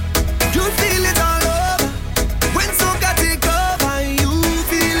 You feel it all over. When soca take over, you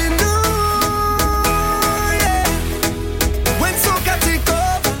feel it new, yeah. When soca take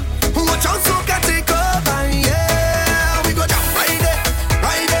over, watch out soca take over, yeah. We go jump right there,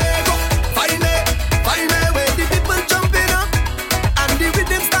 go. Find it, where the people jumping up and the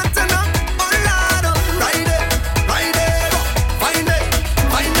rhythm starting up. Oh Lord, right there, go. Find it,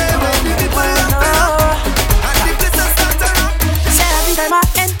 where the people jumping up and the place starting up. Say every time I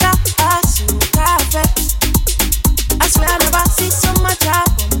enter a soca fest, I swear I never see so much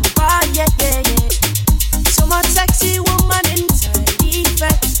happen. Oh yeah, yeah, yeah. So much sexy woman inside the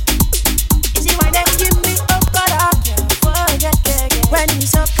fest. Is it why they give me up, but I can't forget, yeah, yeah. When the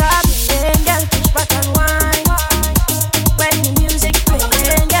soca playing, girl push back and whine. When the music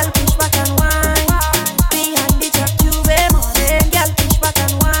playing, girl push back and whine. Behind the track Juve morning, girl push back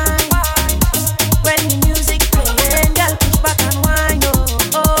and whine. When the music playing, girl push back and whine. Oh,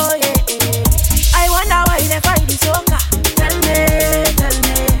 oh yeah, yeah. I wonder why they fight the soca. Tell me. When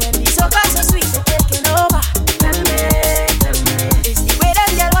the soca so sweet, they taking over. Tell me. It's the way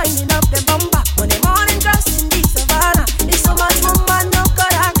them girl winding up them bumper when the morning cross in the savannah. It's so much woman, no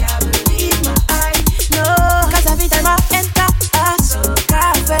God, I can't believe my eyes. No, cause every time I enter a soca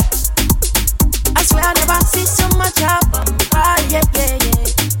fest, I swear I never see so much happen. Oh yeah, yeah, yeah.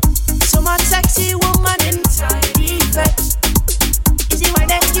 So much sexy woman inside the fest. Is it why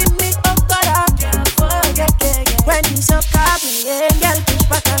they give me up, but I can't forget, yeah, yeah. When the soca playing, girl push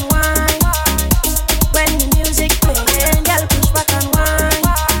back and whine. When the music playing, girl push back and whine.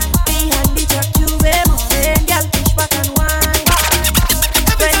 Behind the track Juve morning, girl push back and whine.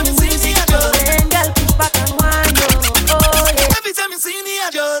 When the music playing, girl push back and whine. Oh, oh yeah. Every time you see me, I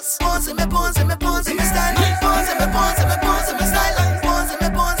just pose me style. Pose me style. Pose me style.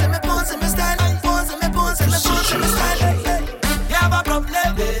 Pose me style. You have a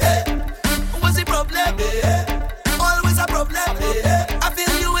problem, what's the problem? Always a problem. I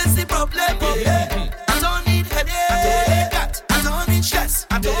feel you is the problem. I don't need headache. I don't need stress.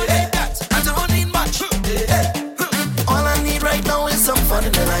 I don't need that. I don't need much. All I need right now is some fun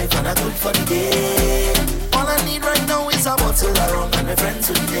in the life and a good for the day. All I need right now is a bottle around and my friends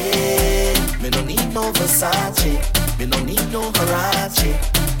with me. Me no need no Versace. Me no need no Huarache.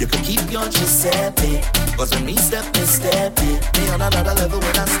 You can keep your Giuseppe. Cause when me step it. Me on another level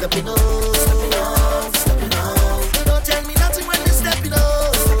when I'm stepping up. Don't tell me nothing when you're stepping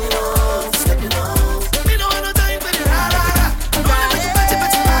up. Me no have no time for the rah-rah. Don't let me pet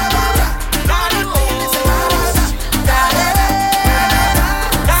you, rah-rah.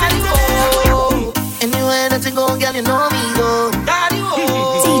 Anywhere that you go, girl, you know me go.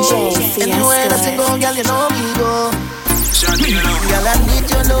 DJ Anywhere that you go, girl, you know me go. Girl, I need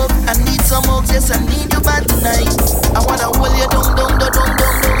your love, I need some hugs, yes, I need you bad tonight. I wanna hold you down,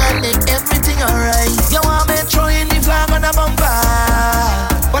 and make everything alright. You want me throwing the flag on the bumper,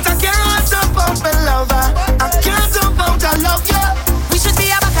 but I can't jump out my lover. I can't jump out, I love you. We should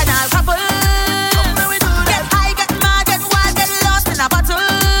be a bacchanal couple. Get high, get mad, get wild, get lost in a bottle.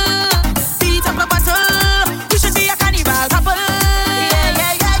 Beat up a bottle. We should be a carnival couple.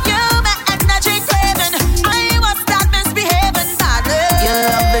 Yeah, you my energy craving. I was that misbehaving badly. You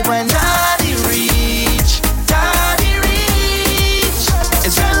love it when daddy reach.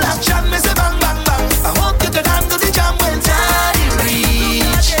 It's real love jam, me say bang bang bang. I hope you can handle the jam when daddy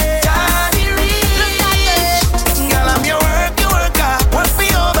reach. Girl, I'm your worker. Work me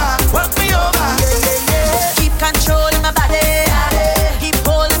over. Keep controlling my body. Keep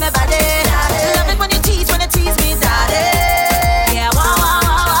holding my body. Love it when you tease me, daddy. Yeah,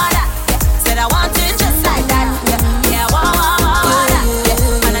 wah that. Yeah, said I want it just like that. Yeah, wah that.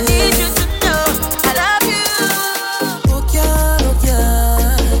 Yeah, and I need you to know I love you. Oh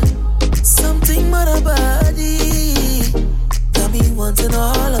yeah. Something about a body got me wanting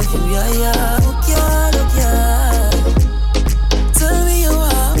all of you, yeah. Oh yeah. Tell me you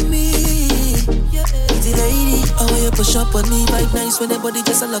want me, pretty lady. Oh, you push up on me, vibe nice when everybody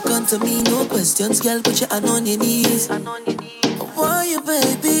just a look onto me. No questions, girl, put your hand on your knees. Why you,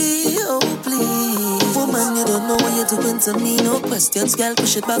 baby? Oh, please. Woman, you don't know what you're doing to me. No questions, girl,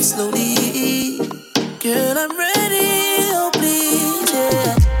 push it back slowly. Girl, I'm ready. Oh, please,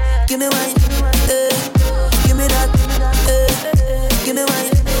 yeah. Give me wine, give me that, give me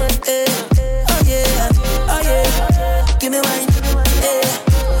wine, oh yeah. Give me wine,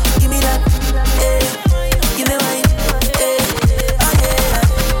 give me that, give me wine, oh yeah.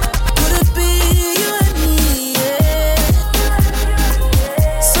 Could it be you and me, yeah?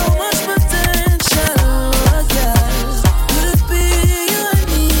 So much potential, oh yeah. Could it be you and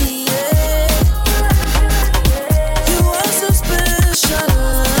me, yeah? You are so special.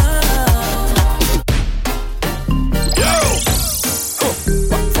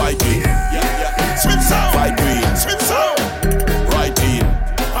 Fight me. Swim sound. Fight me. Swim sound. Right in.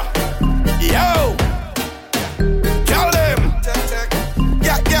 Yo. Tell them.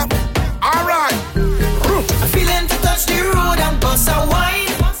 Yeah. Alright. I'm feeling to touch the road and bust a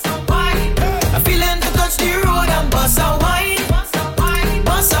wine. I'm feeling to touch the road and bust a wine.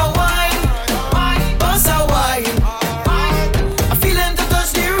 Bust a wine. Bust a wine. I'm feeling to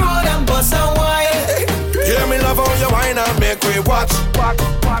touch the road and bust a wine. Hear me love how you whine and make we watch.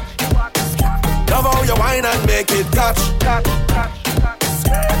 Love how you whine and make it catch.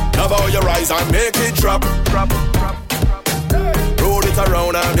 Love how you rise and make it drop. Roll it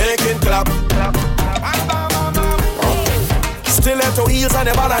around and make it clap. Stiletto heels and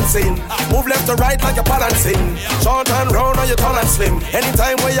you're balancing. Move left to right like you're balancing. Short and round and you're tall and slim.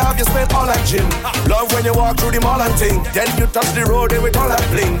 Anytime where you have, you spend all that gym. Love when you walk through the mall and ting. Then you touch the road, then we all that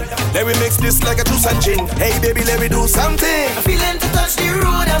bling. Then we mix this like a juice and gin. Hey baby, let me do something. I'm feeling to touch the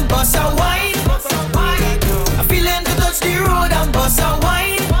road and bust a wine. I'm feeling to touch the road and bust a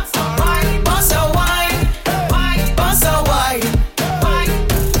wine. Bust a wine. Bust a wine.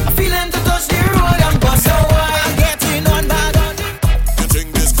 I'm feeling to touch the road and bust a wine. I'm getting on bad. You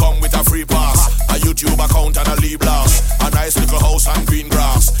think this come with a free pass? A YouTube account and a lead blast. A nice little house and green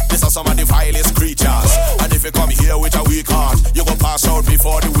grass. These are some of the vilest creatures. And if you come here with a weak heart, you gon' pass out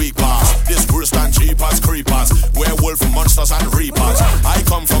before the week pass. This worse than cheapers, creepers, werewolf, monsters and reapers. I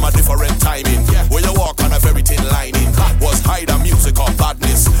come from a different timing, where you walk on a very thin lining. Was either music or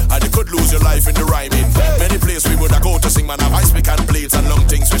badness, and you could lose your life in the rhyming. Many places we would go to sing, man, have ice pick and blades and long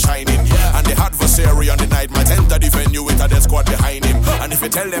things for shining. And the adversary on the night might enter the venue with a death squad behind him. And if you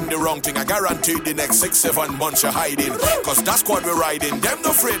tell them the wrong thing, I guarantee the next 6-7 months you're hiding. Cause that squad we're riding, them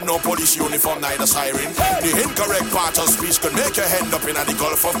no afraid, no police uniform, neither siren. The incorrect part of speech could make you end up in the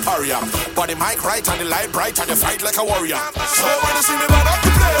Gulf of Paria. But the mic right and the light bright and you fight like a warrior. So when you see me burn up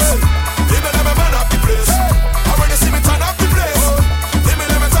the place, they may never burn up the place. And when you see me turn up the place, they may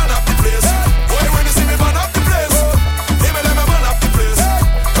never turn up the place. Boy, when you see me burn up the place, they may never burn up the place.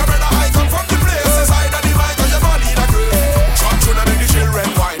 Come when I come from the place, it's either the mic or your body that great. Drop tune and make the children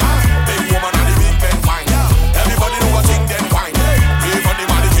wine. Big woman and the big men wine. Everybody know what thing them wine. Wave on the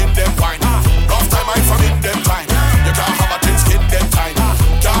mannequin them wine. Rough time I from in them time. You can't have a thin skin them time.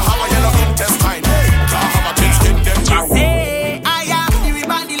 Can't have a yellow intestine. Can't have a thin skin them time. Say, I am the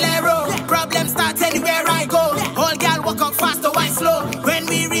Ribanilero.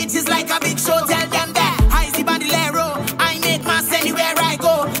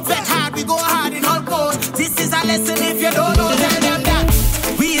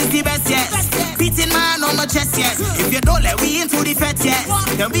 next,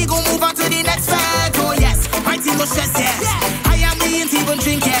 yes. Then we gon' move on to the next fact, oh yes. My team no stress, yes. I am we ain't even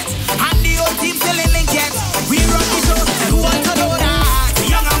drink yet. And the old team still in link yet. We run the show, and who wants to know that? We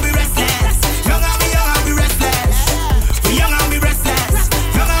young and we restless. Young and we restless. We young and we restless.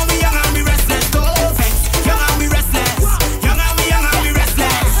 Young and we restless. Don't vex. Young and we restless. Young and we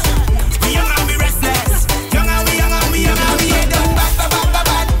restless. We young and we restless. Young and we hate them bad.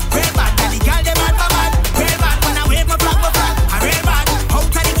 Real bad. Tell the girl them bad. Real bad. When I wave my flag. I real bad. Out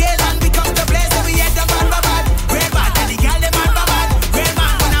of the gate and we come to place and we hate them bad. Real bad. Tell the girl them bad. Real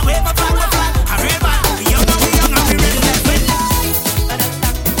bad. When I wave my flag. I real bad. We young and we restless.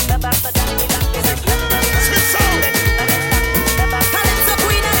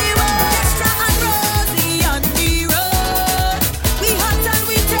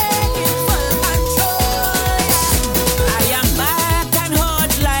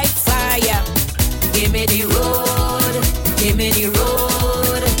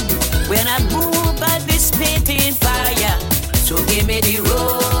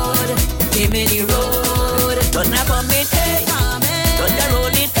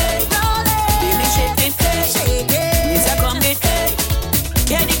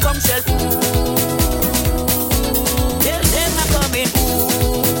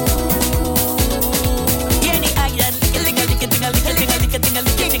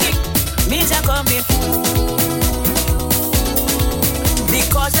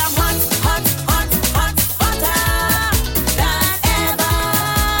 Because I'm hotter than ever.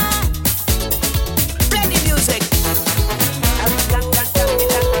 Play the music.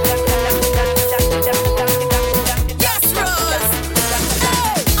 Yes, Rose.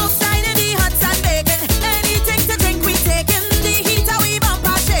 Outside in the hot sun baking, anything to drink we taking. The heater we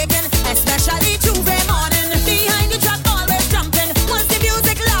bumper shaking, especially Tuesday morning. Behind the truck always jumping. Once the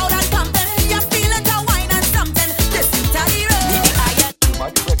music loud and pumping, you feel it a wine and something. This heater the road.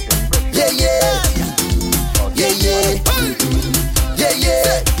 Yeah, yeah. Yeah, yeah. Yeah,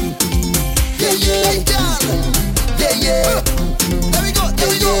 yeah. Yeah, yeah. Yeah, yeah. There we go.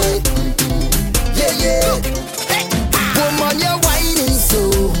 Yeah, yeah. Woman, you're whining so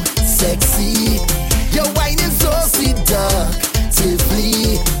sexy. You're whining so seductively.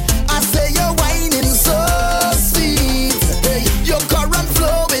 I say you're whining so sweet. Hey, your current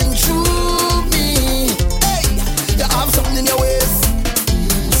flowing through me. Hey, you have something in your waist.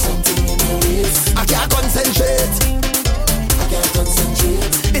 I can't concentrate.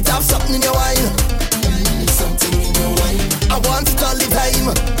 It have something in your wine. I want it all the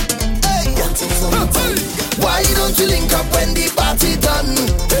time. Hey. Why don't you link up when the party done?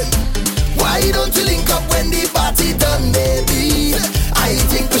 Hey. Why don't you link up when the party done, baby? I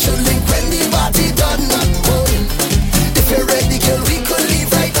think we should link when the party done. Oh. If you're ready, girl, we could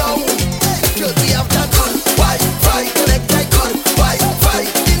leave right now. Girl, we have that good Wi-Fi, connect like good Wi-Fi,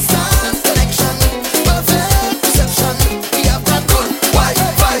 instant connection, perfect reception. We have that good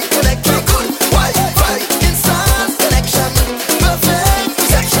Wi-Fi, connect like good Wi-Fi, instant connection, perfect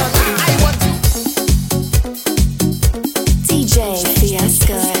reception. I want DJ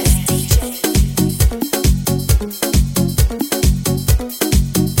Fiasco.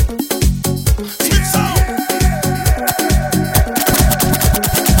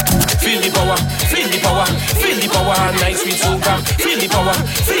 Nice sweet soca. Feel the power,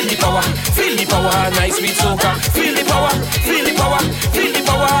 feel the power, feel the power, nice sweet soca. Feel the power, feel the power, feel the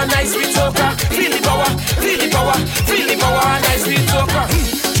power, nice sweet soca. Feel the power, feel the power, feel the power, nice sweet soca.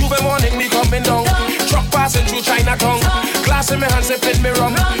 Tuesday morning me coming down, truck passing through Chinatown. Glass in my hand sipping me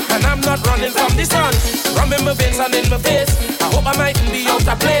rum, and I'm not running from the sun. Rum in my veins and in my face. I hope I mightn't be out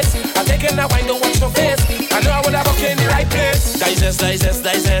of place. I'm taking that wine, don't watch no face. I know I would have walked in the right place. Digest.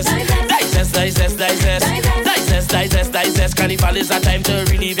 Carnival is a time to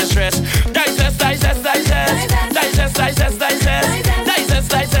relieve your stress. Digest.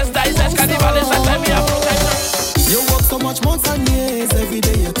 Carnival is a time we have no time. You work so much months and years, every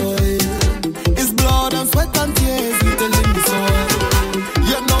day you toil. It's blood and sweat and tears, little in the soil.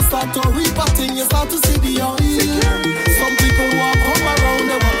 You now start to reporting, you start to see the oil. Some people walk come around,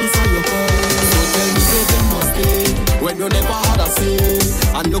 they want piece of your coil. So tell me say they must stay, when you never had a say,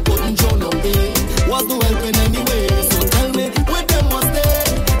 and you couldn't show no pay. Was no helping anyway, so tell me where they must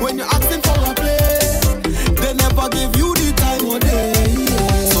stay, when you're asking for a play. They never give you the time of day.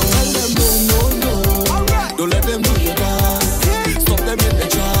 So tell them no. Don't let them do your bad. Stop them in the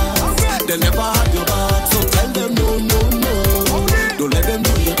tracks. They never had your back. So tell them no. Don't let them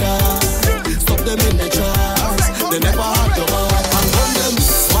do your bad. Stop them in the tracks. They never had your back. And burn them,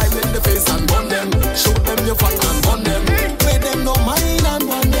 smile in the face and burn them. Show them your fat and burn them. Pay them no mind and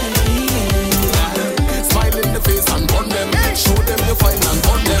burn them.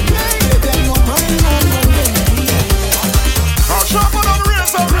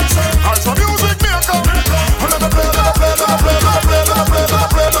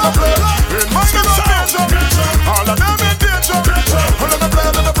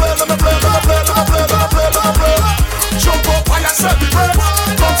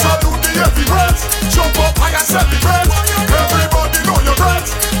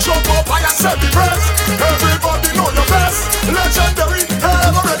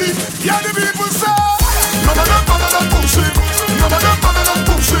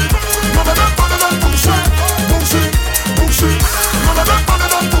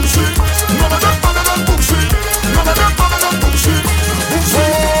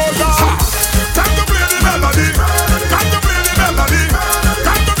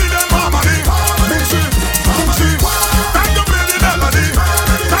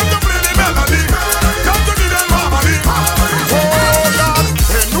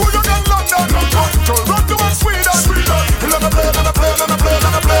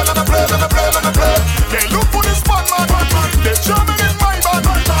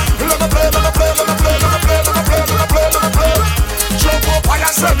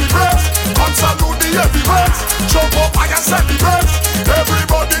 and celebrate. And salute the heavyweight. Jump up high and celebrate.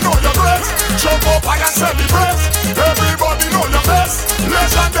 Everybody know your best. Jump up high and celebrate. Everybody know your best.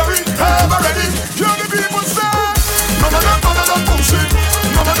 Legendary, ever ready. Hear the people say. None of them bullshit.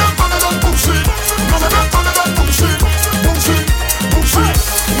 None of them bullshit. None of them bullshit. Bullshit, bullshit.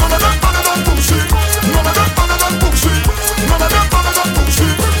 None of them bullshit. None of them bullshit. None of them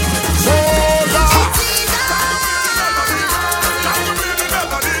bullshit.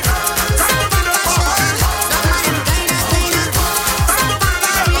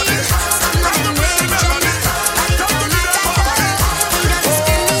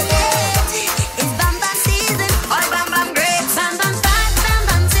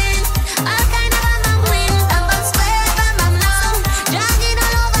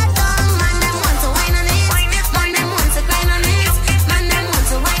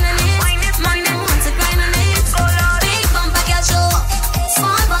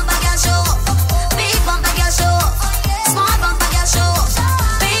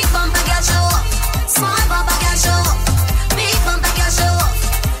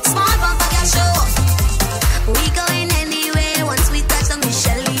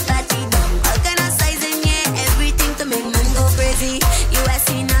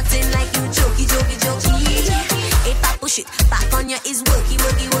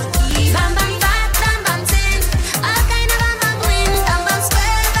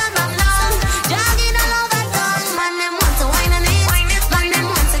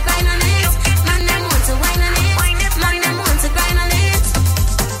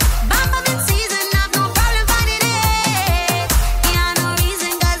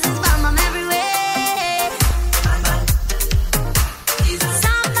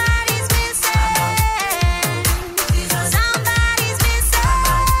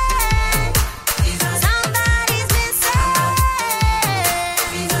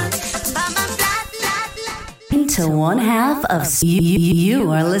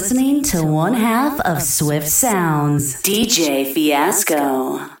 You are listening to one half of Swift Sounds, DJ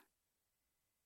Fiasco.